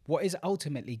driving what is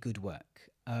ultimately good work.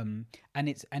 And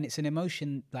it's an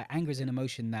emotion, like anger is an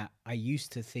emotion that I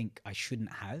used to think I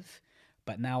shouldn't have,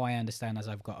 but now I understand as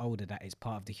I've got older that it's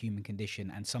part of the human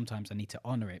condition, and sometimes I need to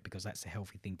honor it because that's a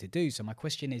healthy thing to do. So my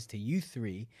question is to you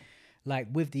three, like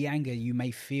with the anger you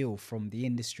may feel from the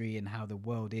industry and how the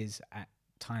world is at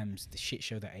times, the shit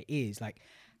show that it is, like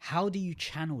how do you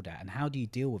channel that and how do you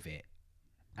deal with it?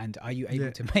 And are you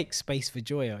able to make space for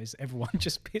joy, or is everyone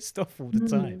just pissed off all the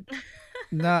time?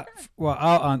 No, well,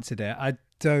 I'll answer that. I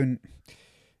don't,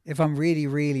 if I'm really,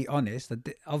 really honest,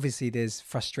 obviously there's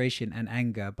frustration and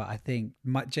anger, but I think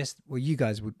you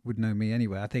guys would know me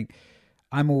anyway. I think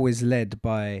I'm always led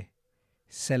by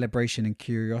celebration and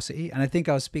curiosity. And I think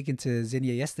I was speaking to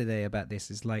Zinnia yesterday about this.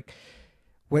 Is like,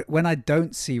 when I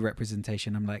don't see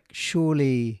representation, I'm like,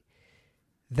 surely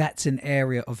that's an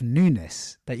area of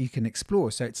newness that you can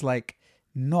explore. So it's like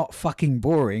not fucking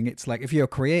boring. It's like if you're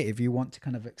creative, you want to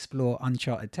kind of explore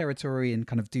uncharted territory and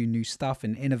kind of do new stuff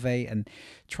and innovate and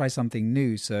try something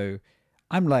new. So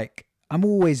I'm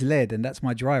always led, and that's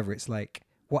my driver. It's like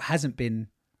what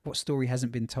story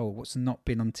hasn't been told, what's not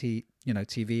been on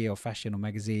TV or fashion or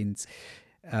magazines.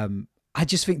 I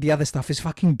just think the other stuff is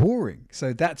fucking boring.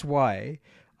 So that's why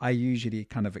I usually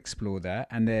kind of explore that.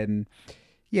 And then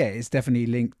yeah, it's definitely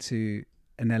linked to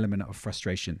an element of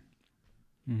frustration.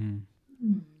 Mm-hmm.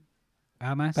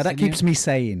 But that keeps me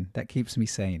sane.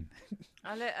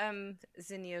 I'll let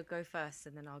Zinnia go first,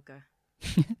 and then I'll go.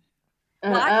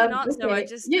 Well, I can answer. Okay. I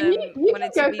just you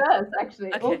wanted can to go first,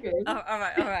 actually. Okay. Okay. Oh, all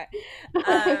right.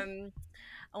 I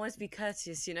want to be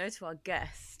courteous, to our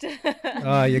guest.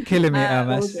 Oh, you're killing me,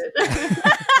 Almas.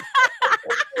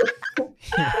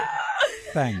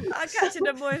 Thanks. I'm catching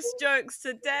the most jokes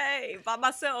today by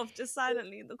myself, just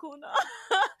silently in the corner.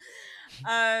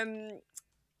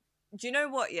 Do you know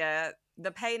what? Yeah,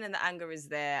 the pain and the anger is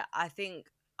there. I think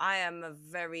I am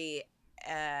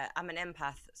I'm an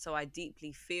empath, so I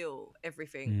deeply feel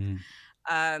everything.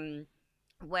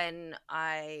 When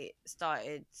I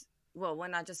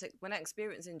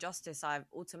experience injustice, I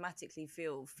automatically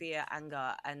feel fear,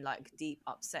 anger, and like deep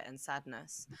upset and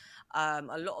sadness. A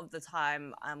lot of the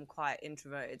time I'm quite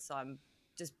introverted, so I'm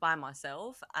just by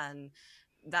myself, and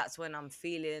that's when I'm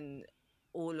feeling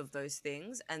all of those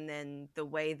things. And then the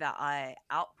way that I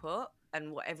output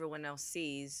and what everyone else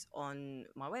sees on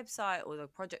my website or the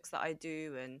projects that I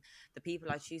do and the people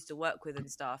I choose to work with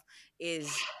and stuff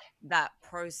is that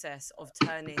process of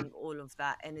turning all of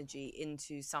that energy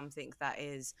into something that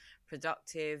is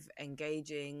productive,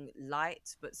 engaging,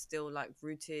 light, but still like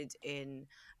rooted in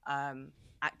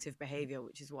active behavior,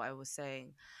 which is what I was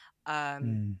saying.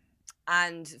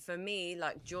 And for me,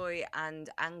 like joy and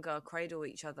anger cradle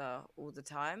each other all the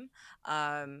time.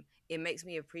 It makes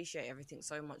me appreciate everything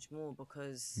so much more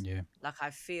because like I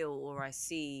feel or I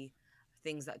see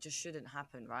things that just shouldn't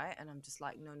happen, right? And I'm just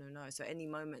like, no. So any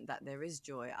moment that there is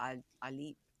joy, I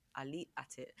leap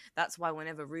at it. That's why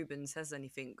whenever Ruben says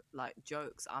anything like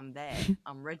jokes, I'm there,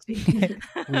 I'm ready.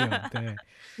 We are there.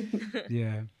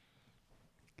 Yeah.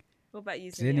 What about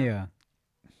you, Zinnia?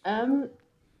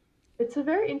 It's a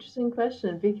very interesting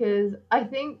question because I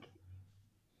think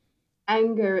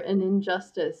anger and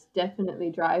injustice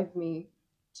definitely drive me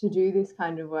to do this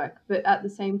kind of work. But at the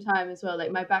same time as well,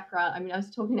 like my background, I mean, I was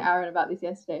talking to Aaron about this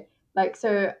yesterday. Like,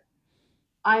 so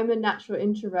I'm a natural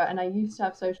introvert and I used to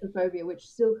have social phobia, which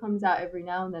still comes out every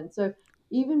now and then. So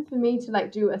even for me to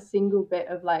like do a single bit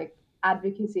of like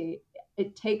advocacy,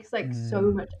 it takes like so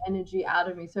much energy out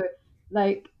of me. So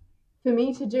like for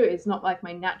me to do it, it's not like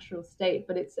my natural state,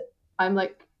 but I'm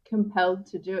like compelled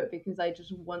to do it because I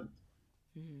just want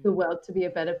the world to be a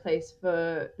better place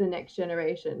for the next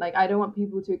generation. Like I don't want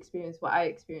people to experience what I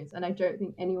experience, and I don't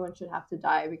think anyone should have to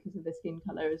die because of their skin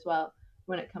color as well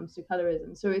when it comes to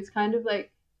colorism. So it's kind of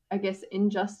like, I guess,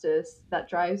 injustice that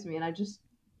drives me, and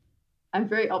I'm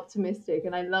very optimistic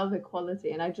and I love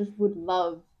equality, and I just would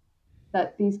love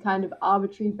that these kind of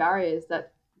arbitrary barriers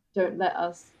that don't let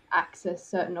us access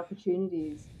certain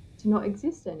opportunities to not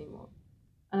exist anymore.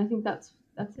 And I think that's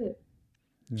it.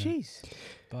 Jeez.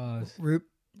 Bars.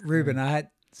 Ruben, I had,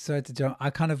 sorry to jump, I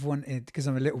kind of wanted, because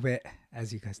I'm a little bit,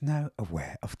 as you guys know,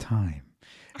 aware of time.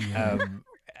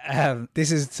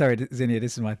 This is, sorry, Zinnia,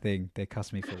 this is my thing. They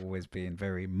cuss me for always being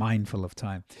very mindful of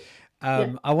time.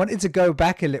 I wanted to go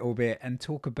back a little bit and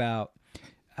talk about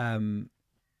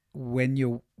when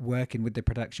you're working with the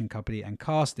production company and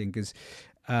casting, because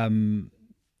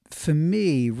for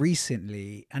me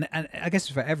recently, and I guess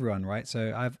for everyone, right?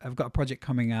 So I've got a project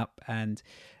coming up, and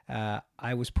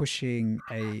I was pushing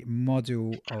a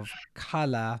model of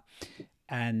color,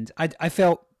 and I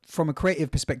felt from a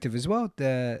creative perspective as well,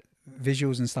 the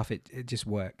visuals and stuff, it just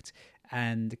worked.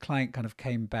 And the client kind of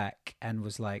came back and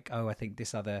was like, oh, I think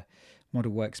this other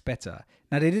model works better.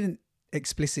 Now, they didn't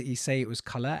explicitly say it was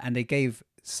color, and they gave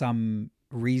some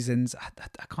reasons. I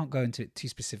can't go into it too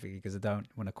specifically because I don't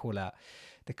want to call out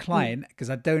the client, because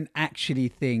I don't actually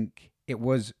think it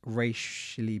was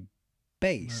racially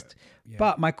based.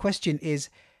 But my question is,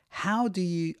 are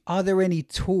there any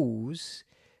tools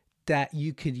that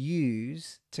you could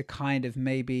use to kind of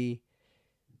maybe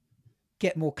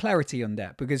get more clarity on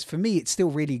that? Because for me, it's still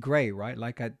really gray, right?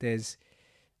 Like it's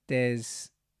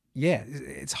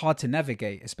hard to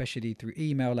navigate, especially through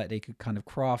email. Like they could kind of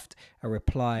craft a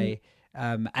reply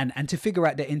and to figure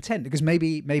out their intent, because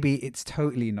maybe it's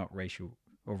totally not racial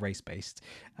or race-based.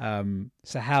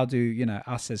 So how do,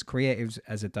 us as creatives,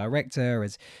 as a director,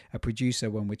 as a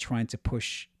producer, when we're trying to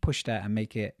push that and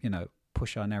make it,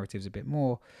 push our narratives a bit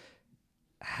more,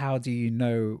 how do you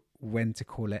know when to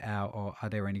call it out, or are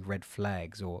there any red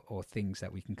flags or things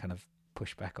that we can kind of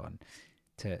push back on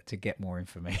to get more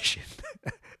information?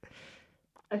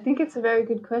 I think it's a very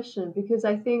good question, because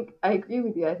I think I agree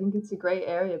with you. I think it's a gray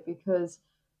area, because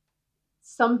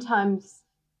sometimes,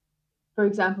 for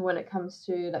example, when it comes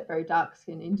to like very dark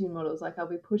skinned Indian models, like I'll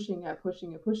be pushing her,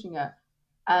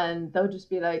 and they'll just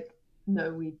be like,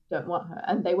 no, we don't want her,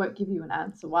 and they won't give you an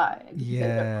answer why. Because they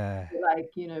don't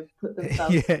want to, put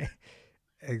themselves. Yeah,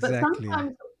 exactly. But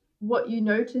sometimes what you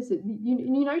notice,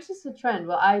 you notice a trend.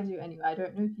 Well, I do anyway. I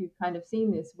don't know if you've kind of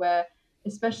seen this, where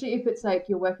especially if it's like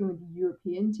you're working with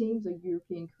European teams or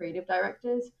European creative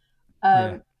directors,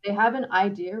 they have an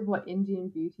idea of what Indian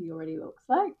beauty already looks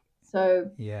like.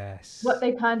 So what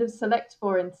they kind of select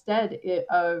for instead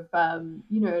of,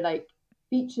 like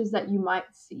features that you might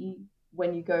see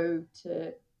when you go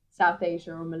to South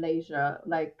Asia or Malaysia,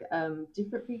 like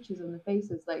different features on the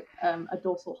faces, like a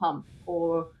dorsal hump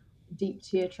or deep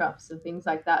tear troughs and things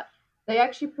like that. They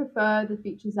actually prefer the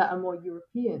features that are more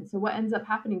European. So what ends up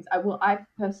happening is, I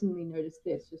personally noticed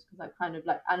this just because I've kind of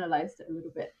like analyzed it a little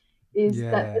bit, is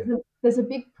that there's a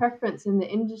big preference in the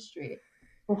industry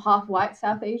for half white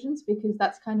South Asians, because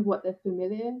that's kind of what they're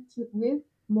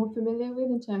more familiar with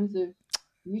in terms of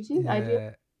beauty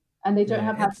idea. And they don't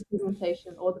have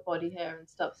hyperpigmentation or the body hair and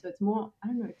stuff, so it's more, I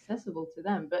don't know, accessible to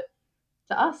them. But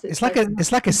to us, it's like a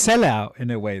sellout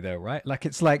in a way, though, right? Like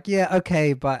it's like, yeah,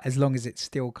 okay, but as long as it's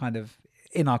still kind of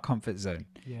in our comfort zone,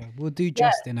 we'll do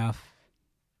just enough.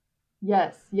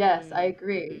 Yes, I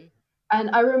agree.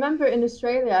 And I remember in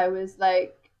Australia, I was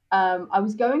like, I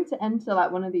was going to enter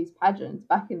like one of these pageants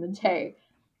back in the day,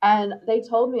 and they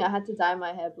told me I had to dye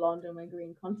my hair blonde and wear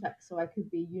green contacts so I could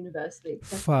be universally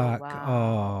acceptable. Fuck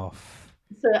off.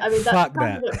 So I mean, that's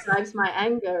kind of what drives my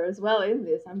anger as well in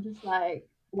this. I'm just like,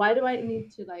 why do I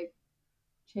need to like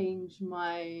change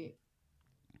my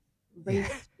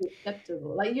race be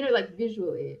acceptable. Like, you know, like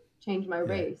visually change my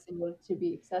race in order to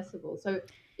be accessible. So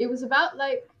it was about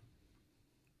like,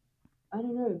 I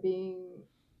don't know, being.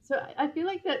 So I feel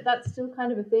like that's still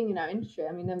kind of a thing in our industry.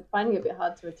 I mean, I'm finding it a bit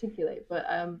hard to articulate, but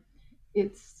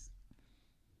it's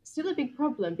still a big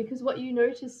problem because what you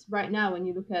notice right now when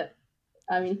you look at,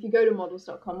 I mean, if you go to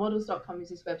models.com is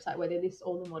this website where they list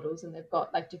all the models and they've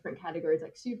got like different categories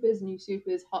like supers, new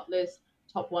supers, hot list,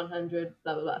 top 100,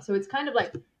 blah, blah, blah. So it's kind of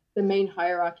like the main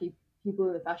hierarchy people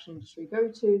in the fashion industry go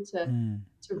to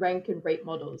rank and rate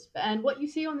models. And what you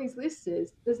see on these lists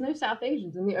is there's no South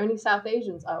Asians, and the only South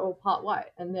Asians are all part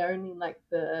white, and they're only like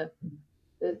the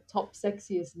top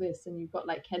sexiest list. And you've got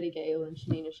like Kelly Gale and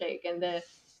Shanina Sheikh, and they're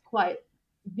quite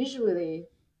visually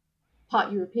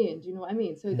part European. Do you know what I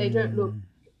mean? So they don't look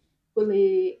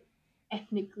fully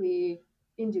ethnically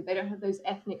Indian. They don't have those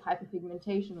ethnic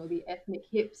hyperpigmentation or the ethnic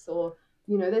hips, or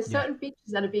you know, there's certain features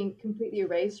that are being completely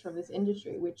erased from this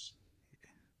industry, which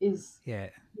is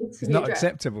it's not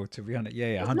acceptable, to be honest.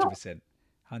 100%.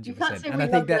 You can't say we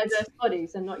love diverse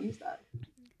bodies and not use that.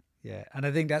 Yeah, and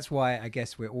I think that's why I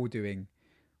guess we're all doing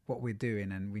what we're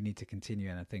doing, and we need to continue.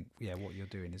 And I think what you're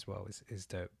doing as well is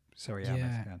dope. Sorry,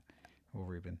 Ahmed or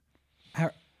Ruben. Do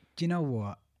you know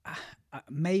what?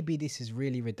 Maybe this is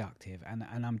really reductive, and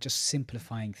I'm just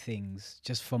simplifying things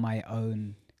just for my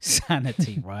own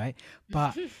sanity, right?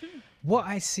 But what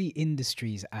I see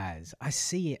industries as, I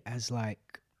see it as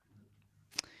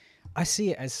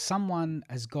someone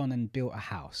has gone and built a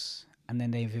house, and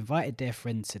then they've invited their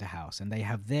friends to the house, and they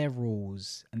have their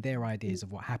rules and their ideas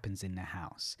of what happens in their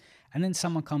house. And then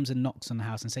someone comes and knocks on the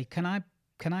house and say, "Can I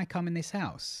come in this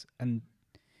house and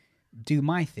do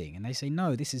my thing?" And they say,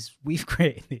 "No, we've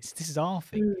created this. This is our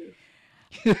thing."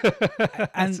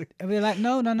 And we're like,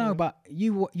 no, but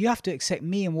you have to accept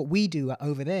me and what we do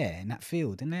over there in that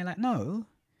field. And they're like, no.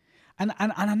 And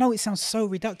I know it sounds so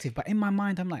reductive, but in my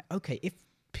mind, I'm like, okay, if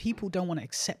people don't want to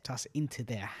accept us into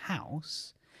their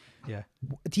house,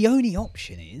 the only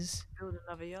option is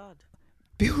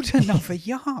build another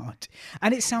yard.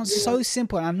 And it sounds so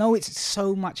simple. And I know it's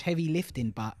so much heavy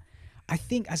lifting, but I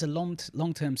think as a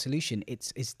long-term solution,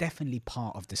 it's definitely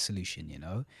part of the solution, you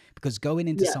know, because going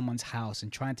into someone's house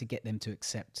and trying to get them to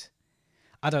accept,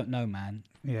 I don't know, man.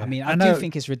 I mean, I do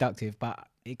think it's reductive, but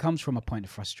it comes from a point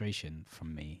of frustration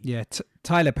from me. Yeah,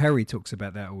 Tyler Perry talks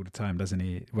about that all the time, doesn't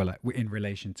he? Well, like, in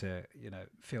relation to, you know,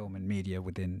 film and media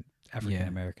within African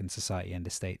American society and the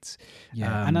States.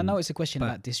 Yeah, and I know it's a question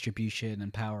about distribution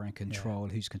and power and control,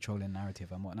 who's controlling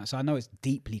narrative and whatnot. So I know it's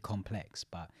deeply complex,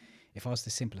 but if I was to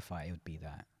simplify, it would be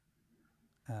that.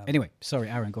 Anyway, sorry,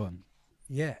 Aaron, go on.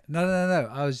 Yeah, no.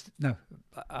 I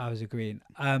was agreeing.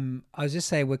 I was just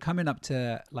saying we're coming up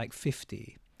to like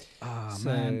 50. Oh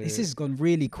man, this has gone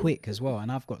really quick as well,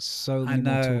 and I've got so many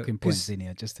more talking points in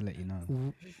here. Just to let you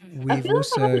know, I feel like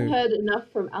I haven't heard enough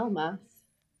from Almas.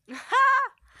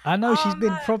 I know she's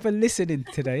been proper listening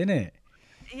today, innit?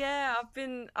 Yeah, I've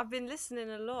been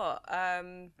listening a lot.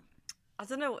 I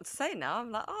don't know what to say now.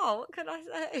 I'm like, what can I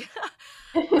say?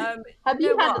 Have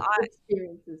you had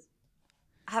experiences?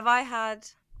 Have I had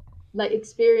like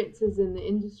experiences in the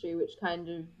industry which kind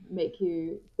of make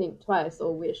you think twice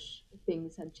or wish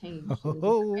things had changed?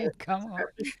 Oh, come on.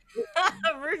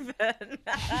 Ruben.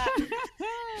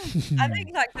 I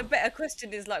think like the better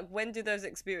question is like, when do those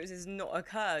experiences not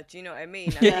occur? Do you know what I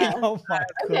mean? Yeah. Oh my God.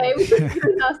 Okay, we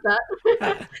can ask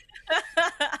that.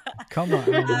 Come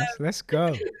on, Almas, let's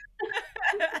go.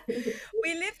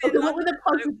 We live in London,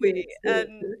 don't we?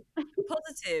 And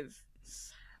positive.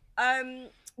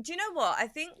 Do you know what? I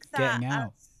think that Getting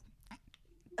out.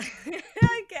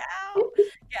 get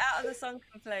out of the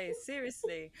sunken place.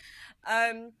 Seriously.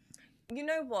 You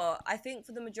know what? I think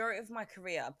for the majority of my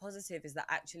career, a positive is that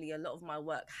actually a lot of my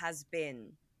work has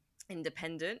been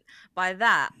independent. By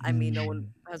that, I mean no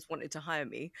one has wanted to hire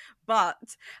me.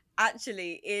 But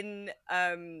actually in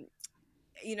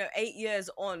 8 years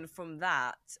on from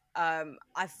that,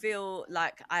 I feel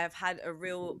like I have had a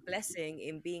real blessing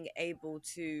in being able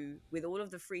to, with all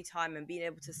of the free time and being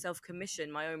able to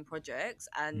self-commission my own projects.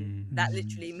 And that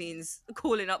literally means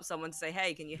calling up someone to say,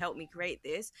 hey, can you help me create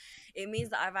this? It means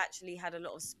that I've actually had a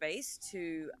lot of space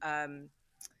to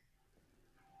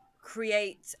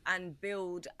create and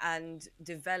build and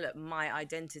develop my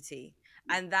identity.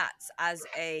 And that's as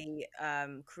a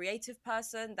creative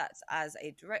person, that's as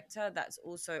a director, that's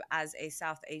also as a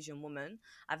South Asian woman.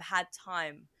 I've had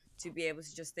time to be able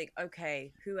to just think,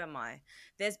 okay, who am I?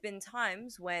 There's been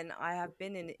times when I have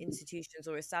been in institutions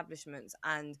or establishments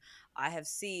and I have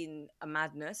seen a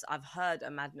madness, I've heard a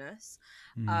madness.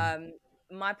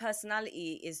 my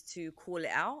personality is to call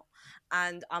it out,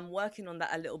 and I'm working on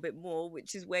that a little bit more,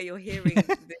 which is where you're hearing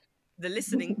the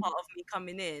listening part of me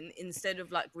coming in instead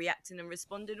of like reacting and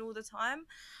responding all the time.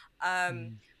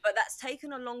 But that's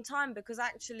taken a long time because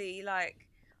actually, like,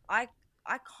 I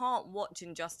I can't watch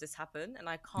injustice happen, and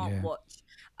I can't Yeah. watch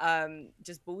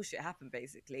just bullshit happen,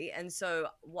 basically. And so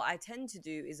what I tend to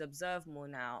do is observe more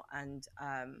now, and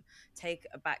take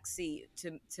a back seat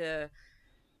to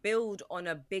build on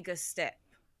a bigger step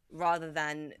rather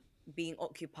than being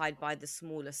occupied by the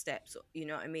smaller steps. You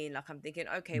know what I mean? Like, I'm thinking,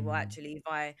 okay, well, actually, if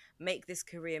I make this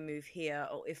career move here,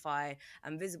 or if I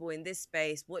am visible in this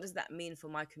space, what does that mean for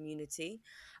my community?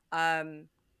 um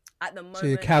at the So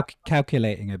you're moment,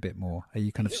 calculating a bit more. Are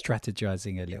you kind of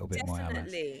strategizing a little bit more, Almas?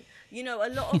 definitely. You know, a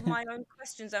lot of my own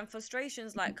questions and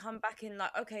frustrations like come back in like,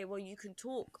 okay, well, you can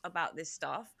talk about this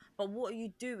stuff, but what are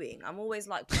you doing? I'm always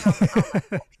like, what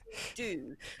can you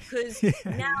do? Because Yeah.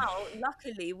 now,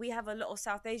 luckily, we have a lot of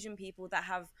South Asian people that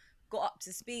have got up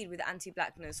to speed with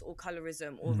anti-blackness or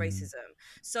colorism or racism.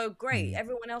 So great,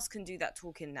 everyone else can do that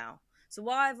talking now. So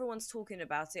while everyone's talking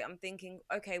about it, I'm thinking,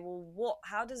 okay, well,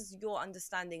 how does your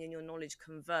understanding and your knowledge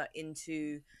convert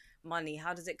into money?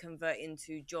 How does it convert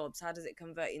into jobs? How does it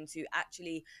convert into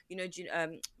actually,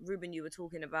 Ruben, you were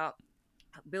talking about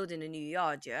building a new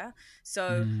yard, yeah?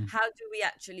 So how do we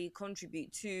actually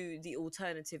contribute to the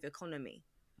alternative economy?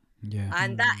 Yeah.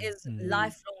 And that is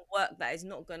lifelong work that is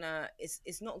not gonna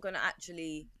it's not gonna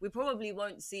actually, we probably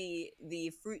won't see the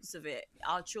fruits of it.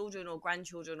 Our children or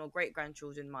grandchildren or great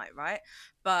grandchildren might, right?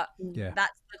 But Yeah.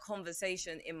 that's the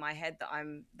conversation in my head that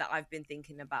I've been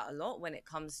thinking about a lot when it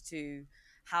comes to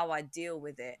how I deal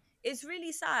with it. It's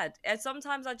really sad, and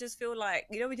sometimes I just feel like,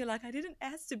 when you're like, I didn't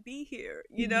ask to be here,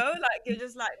 like, you're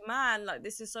just like, man, like,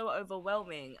 this is so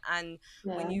overwhelming. And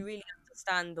when Yeah. you really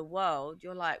understand the world,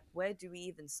 you're like, where do we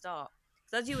even start?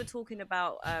 Because as you were talking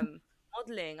about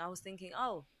modeling, I was thinking,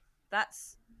 oh,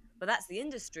 that's the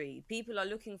industry. People are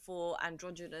looking for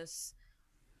androgynous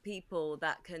people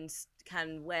that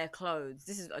can wear clothes.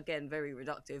 This is again very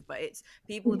reductive, but it's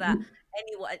people that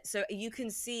anyone, so you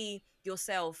can see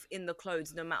yourself in the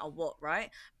clothes no matter what,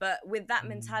 right? But with that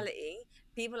mentality,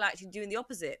 people are actually doing the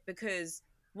opposite, because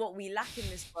what we lack in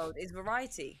this world is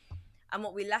variety. And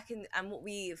what we lack in, and what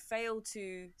we fail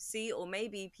to see, or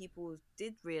maybe people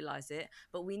did realize it,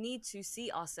 but we need to see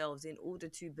ourselves in order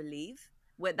to believe.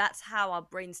 Where that's how our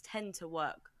brains tend to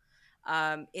work.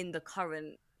 In the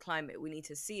current climate, we need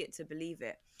to see it to believe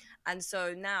it. And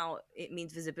so now it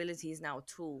means visibility is now a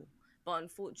tool. But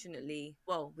unfortunately,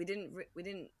 well, we didn't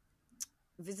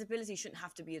visibility shouldn't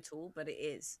have to be a tool, but it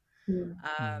is.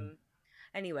 um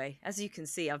Anyway, as you can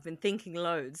see, I've been thinking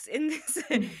loads in this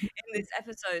in this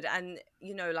episode, and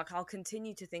like, I'll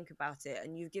continue to think about it,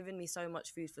 and you've given me so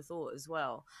much food for thought as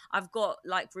well. I've got,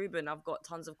 like Ruben, I've got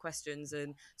tons of questions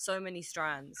and so many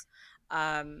strands.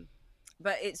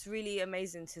 But it's really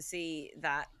amazing to see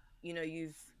that,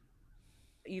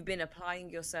 you've been applying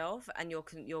yourself, and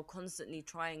you're constantly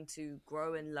trying to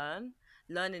grow and learn.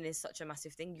 Learning is such a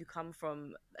massive thing. You come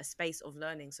from a space of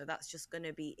learning, so that's just going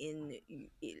to be in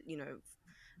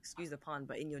excuse the pun,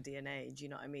 but in your DNA. Do you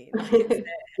know what I mean? Like, it's there.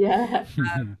 Yeah.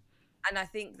 And I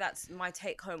think that's my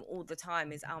take home all the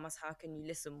time is, Almas, how can you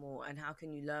listen more and how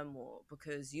can you learn more?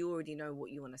 Because you already know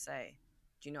what you want to say.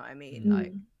 Do you know what I mean?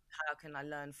 Like, how can I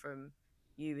learn from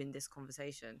you in this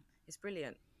conversation? It's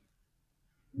brilliant.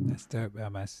 That's dope,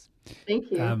 Almas. Thank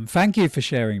you. Thank you for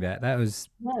sharing that. That was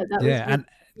Yeah, that and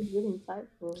was really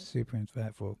insightful. super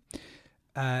insightful.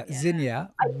 Yeah.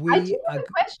 Zinnia, I do have a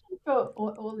question for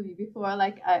all of you before I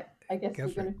guess Go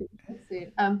we're for going to finish this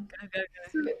soon. Go.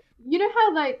 So you know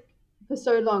how, like, for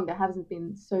so long there hasn't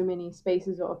been so many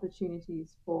spaces or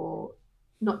opportunities for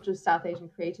not just South Asian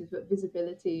creators, but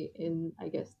visibility in, I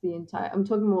guess, the entire, I'm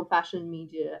talking more fashion,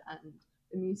 media, and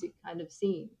the music kind of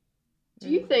scene. Do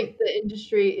you think the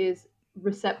industry is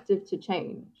receptive to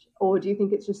change, or do you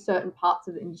think it's just certain parts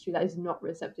of the industry that is not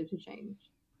receptive to change?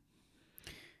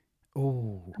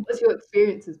 Oh, What's your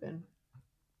experience has been?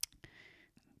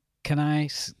 can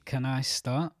I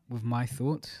start with my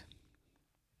thoughts?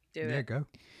 Do Yeah, it. go.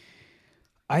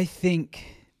 I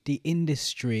think the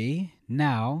industry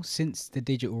now, since the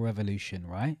digital revolution,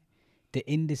 right? The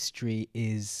industry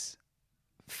is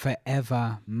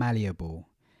forever malleable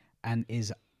and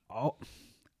is. Oh,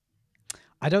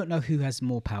 I don't know who has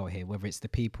more power here, whether it's the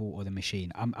people or the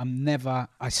machine.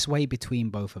 I sway between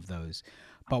both of those.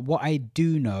 But what I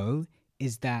do know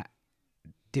is that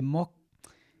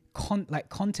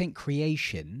content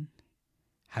creation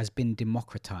has been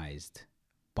democratized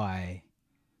by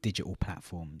digital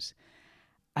platforms.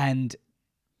 And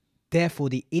therefore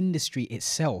the industry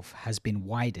itself has been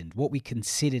widened. What we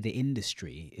consider the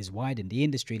industry is widened. The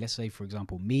industry, let's say, for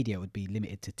example, media would be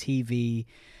limited to TV,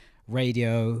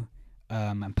 radio,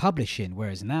 and publishing,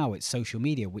 whereas now it's social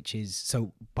media, which is,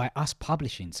 so by us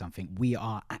publishing something, we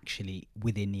are actually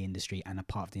within the industry and a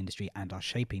part of the industry and are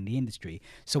shaping the industry.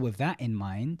 So with that in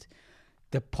mind,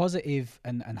 the positive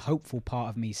and hopeful part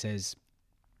of me says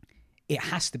it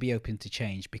has to be open to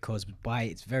change, because by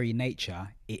its very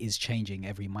nature, it is changing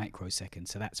every microsecond.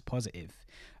 So that's positive.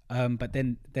 But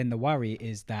then the worry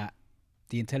is that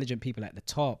the intelligent people at the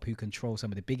top who control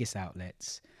some of the biggest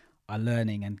outlets are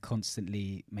learning and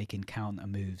constantly making counter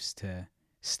moves to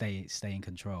stay in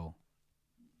control.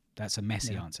 That's a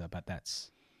messy answer, but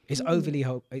it's overly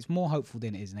it's more hopeful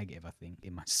than it is negative, I think,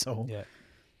 in my soul. Yeah.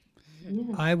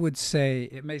 I would say,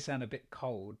 it may sound a bit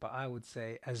cold, but I would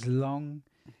say as long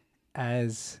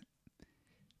as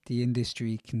the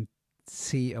industry can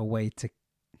see a way to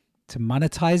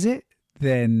monetize it,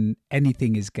 then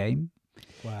anything is game.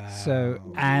 Wow.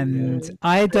 So, and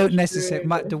I don't necessarily,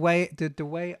 the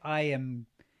way I am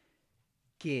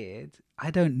geared,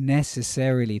 I don't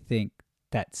necessarily think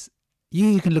that's,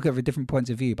 you can look at it from different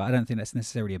points of view, but I don't think that's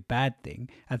necessarily a bad thing.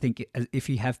 I think if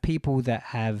you have people that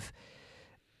have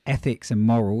ethics and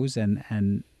morals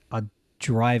and are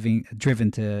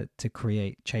driven to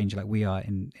create change like we are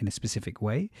in a specific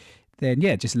way, then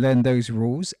just learn those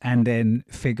rules and then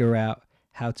figure out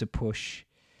how to push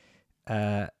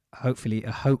hopefully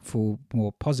a hopeful,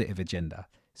 more positive agenda.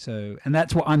 So, and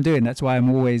that's what I'm doing. That's why I'm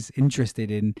always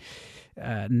interested in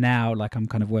now, like I'm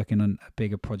kind of working on a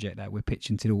bigger project that we're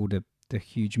pitching to all the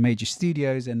huge major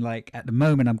studios. And like at the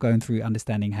moment I'm going through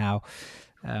understanding how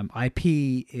IP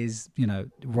is,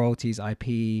 royalties,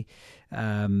 IP,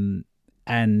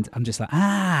 and I'm just like,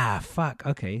 fuck,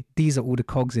 okay, these are all the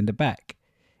cogs in the back.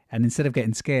 And instead of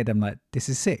getting scared, I'm like, this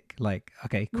is sick. Like,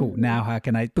 okay, cool. Now how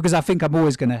can I, because I think I'm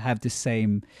always going to have the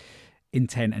same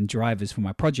intent and drivers for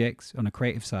my projects on a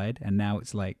creative side. And now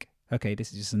it's like, okay,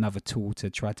 this is just another tool to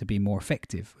try to be more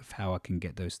effective of how I can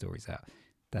get those stories out.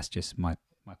 That's just my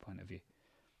point of view.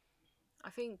 I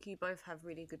think you both have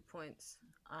really good points.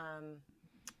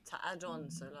 To add on,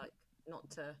 so like not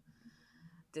to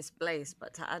displace,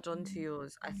 but to add on to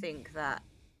yours, I think that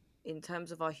in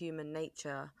terms of our human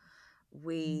nature,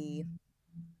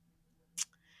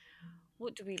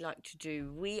 what do we like to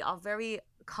do? We are very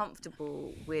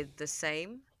comfortable with the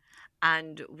same,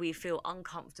 and we feel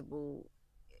uncomfortable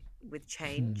with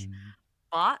change.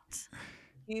 But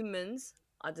humans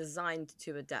are designed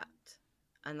to adapt,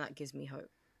 and that gives me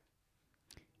hope.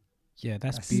 Yeah,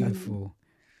 that's beautiful.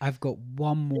 I've got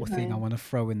one more thing I want to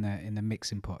throw in the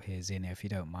mixing pot here, Zinnia, if you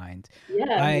don't mind.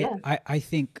 I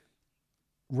think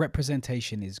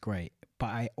representation is great, but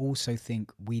I also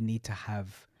think we need to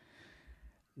have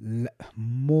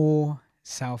more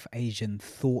South Asian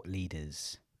thought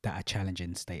leaders that are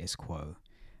challenging status quo,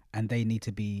 and they need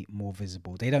to be more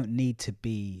visible. They don't need to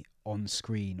be on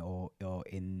screen or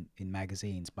in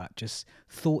magazines, but just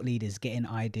thought leaders getting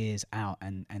ideas out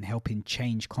and helping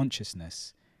change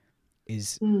consciousness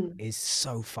is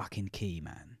so fucking key,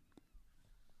 man.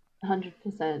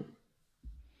 100%.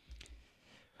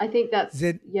 I think that's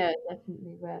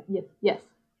definitely where. Yes.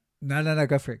 No,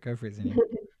 go for it, Zinnia.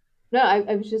 No,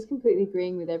 I was just completely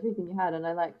agreeing with everything you had, and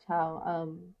I liked how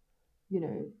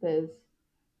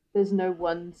there's no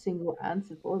one single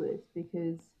answer for this,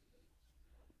 because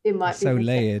it might be so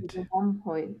layered at one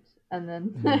point, and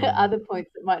then other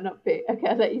points that might not be. Okay,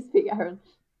 I'll let you speak, Aaron.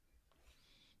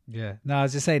 Yeah, no, I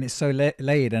was just saying it's so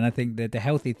layered, and I think that the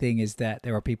healthy thing is that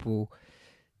there are people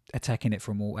attacking it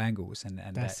from all angles, and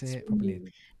that's it.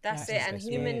 Probably that's it. And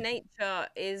human nature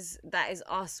is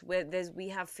us. Where we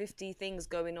have 50 things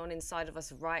going on inside of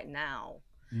us right now,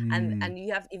 and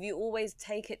you have, if you always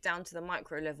take it down to the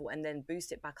micro level and then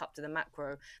boost it back up to the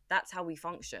macro, that's how we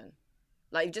function.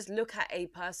 Like, just look at a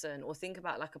person or think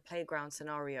about like a playground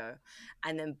scenario,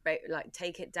 and then like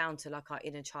take it down to like our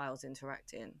inner child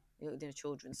interacting, inner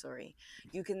children, sorry.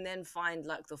 You can then find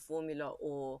like the formula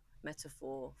or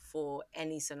metaphor for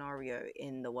any scenario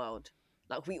in the world.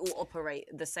 Like, we all operate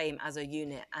the same as a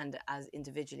unit and as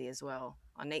individually as well.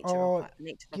 Our nature,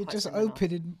 you're just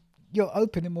you're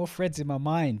opening more threads in my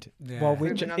mind. Yeah. Well,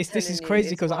 this is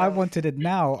crazy, because I wanted to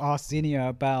now ask Zinnia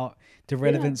about the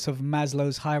relevance of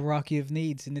Maslow's hierarchy of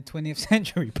needs in the 20th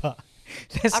century, but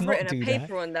I've written a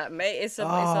paper on that, mate. It's a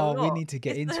lot. We need to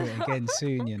get into it again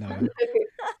soon,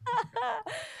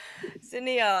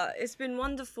 Zinnia, it's been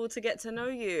wonderful to get to know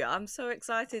you. I'm so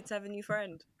excited to have a new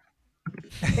friend.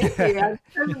 Thank you.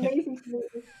 It's so amazing to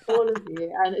meet all of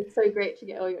you, and it's so great to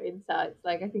get all your insights.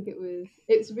 Like, I think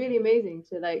it's really amazing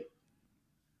to like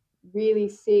really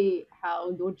see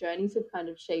how your journeys have kind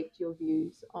of shaped your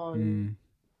views on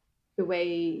the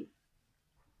way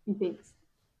you think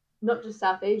not just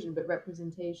South Asian, but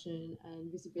representation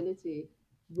and visibility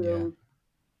will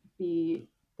be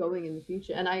going in the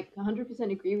future. And I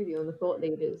 100% agree with you on the thought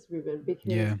leaders, Ruben,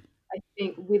 because I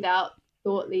think without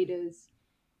thought leaders,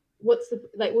 what's the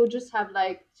like? We'll just have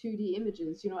like 2D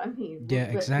images. You know what I mean? Yeah,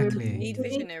 exactly. Need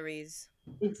visionaries.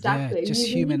 Exactly. Yeah, just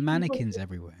we human need mannequins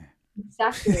everywhere.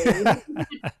 Exactly. We need people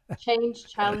to change,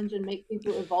 challenge, and make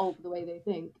people evolve the way they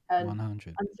think. And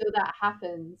 100. until that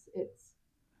happens, it's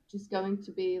just going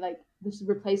to be like this is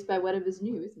replaced by whatever's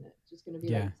new, isn't it? It's just going to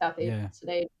be like South Asians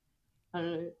today. I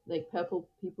don't know, like purple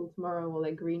people tomorrow, or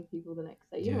like green people the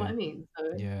next day. You know what I mean?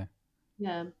 So yeah,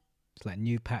 it's like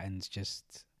new patterns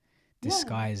just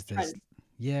disguised as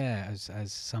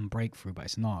as some breakthrough, but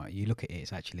it's not. You look at it,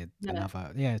 it's actually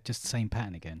another just the same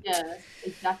pattern again. Yeah,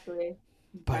 exactly.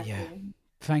 But yeah,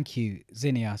 thank you,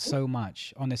 Zinnia, so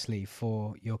much, honestly,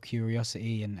 for your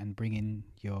curiosity and bringing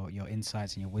your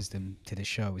insights and your wisdom to the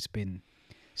show. It's been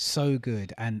so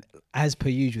good. And as per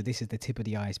usual, this is the tip of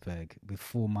the iceberg with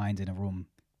 4 minds in a room,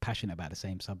 passionate about the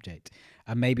same subject.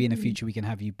 And maybe in the future we can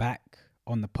have you back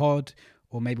on the pod,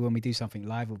 or maybe when we do something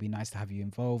live, it'll be nice to have you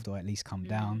involved or at least come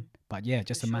down. But yeah,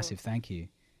 just a massive thank you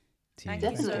to you.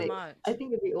 Thank you so much. I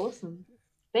think it'd be awesome.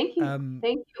 Thank you.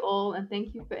 Thank you all, and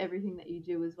thank you for everything that you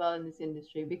do as well in this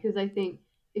industry, because I think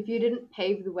if you didn't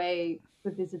pave the way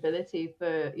for visibility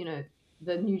for, you know,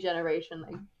 the new generation,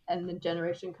 like, and the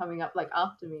generation coming up like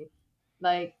after me,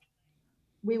 like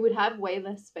we would have way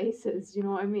less spaces, you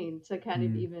know what I mean, to kind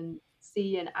of even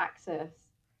see and access.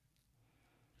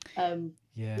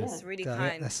 It's really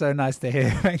kind. That's so nice to hear.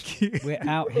 Thank you. We're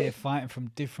out here fighting from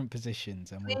different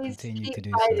positions, and we'll continue to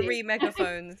do so. 3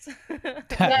 megaphones.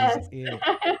 That is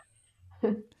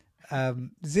it.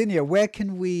 Zinnia, where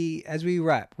can we, as we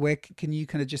wrap, where can you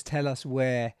kind of just tell us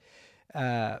where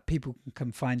people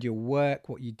can find your work,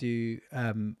 what you do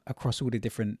across all the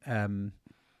different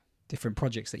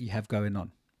projects that you have going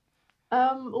on?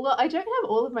 Well, I don't have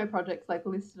all of my projects like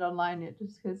listed online yet,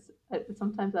 just because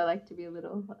sometimes I like to be a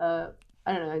little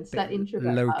I don't know, it's that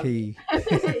introvert low key.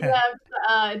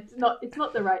 it's not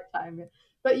the right time yet.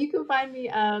 But you can find me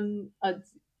on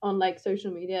like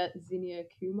social media, ZINNIA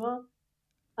KUMAR.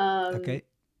 Okay,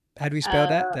 how do we spell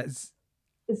that? That's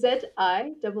ZINNIA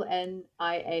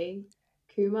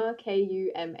Kumar,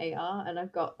 KUMAR, and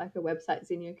I've got like a website,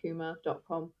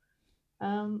 ZINNIAKUMAR.com.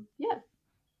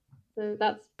 So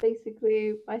that's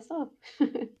basically my stuff.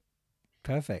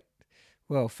 Perfect.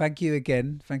 Well, thank you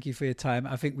again. Thank you for your time.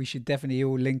 I think we should definitely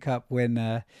all link up when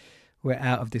we're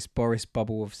out of this Boris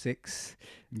bubble of 6.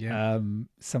 Sometime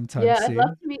soon. I'd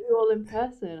love to meet you all in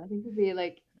person. I think it'd be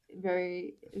like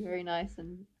very, very nice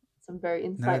and some very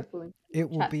insightful. It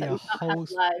will be a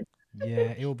wholesome.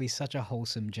 Yeah, it will be such a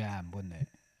wholesome jam, wouldn't it?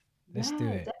 Let's do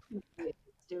it. Definitely. Let's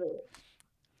do it.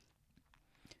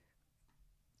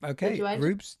 Okay, so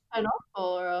Rubes. Turn off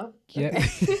or yeah.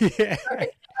 Yeah.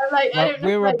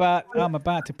 I'm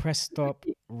about to press stop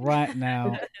right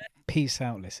now. Peace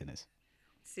out, listeners.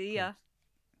 See ya.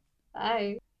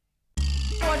 Bye.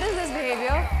 What is this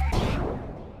behavior?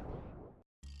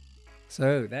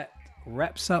 So that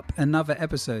wraps up another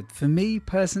episode. For me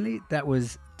personally, that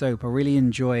was dope. I really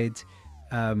enjoyed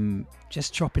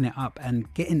just chopping it up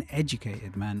and getting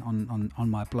educated, man, on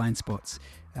my blind spots.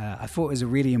 I thought it was a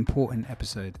really important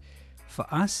episode. For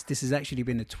us, this has actually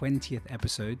been the 20th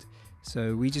episode.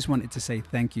 So we just wanted to say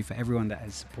thank you for everyone that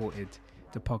has supported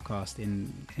the podcast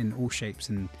in all shapes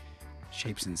and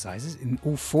sizes, in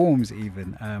all forms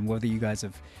even. Whether you guys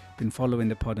have been following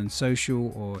the pod on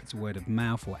social, or it's word of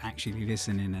mouth, or actually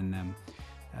listening and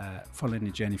following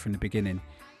the journey from the beginning.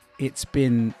 It's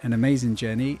been an amazing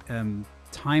journey.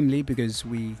 Timely, because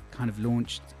we kind of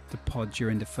launched the pod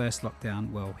during the first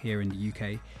lockdown, well, here in the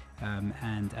UK,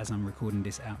 and as I'm recording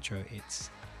this outro, it's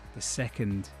the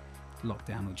second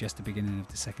lockdown, or just the beginning of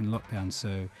the second lockdown.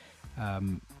 So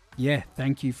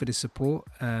thank you for the support.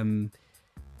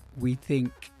 We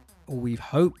think, or we've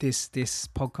hoped this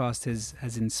podcast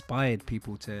has inspired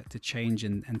people to change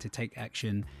and to take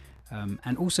action,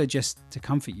 and also just to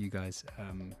comfort you guys.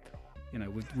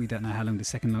 We don't know how long the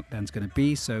second lockdown is going to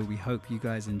be, so we hope you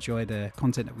guys enjoy the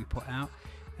content that we put out,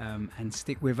 and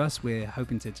stick with us. We're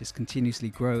hoping to just continuously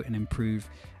grow and improve,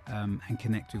 and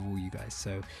connect with all you guys.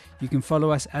 So you can follow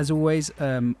us as always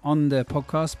on the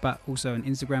podcast, but also on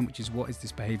Instagram, which is What Is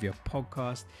This Behavior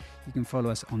Podcast. You can follow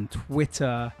us on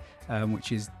Twitter,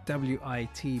 which is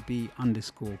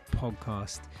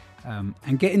WITB_podcast,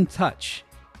 and get in touch.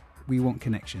 We want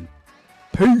connection.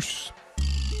 Peace.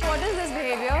 What is this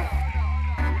behavior?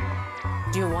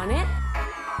 Do you want it?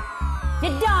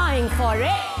 You're dying for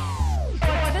it.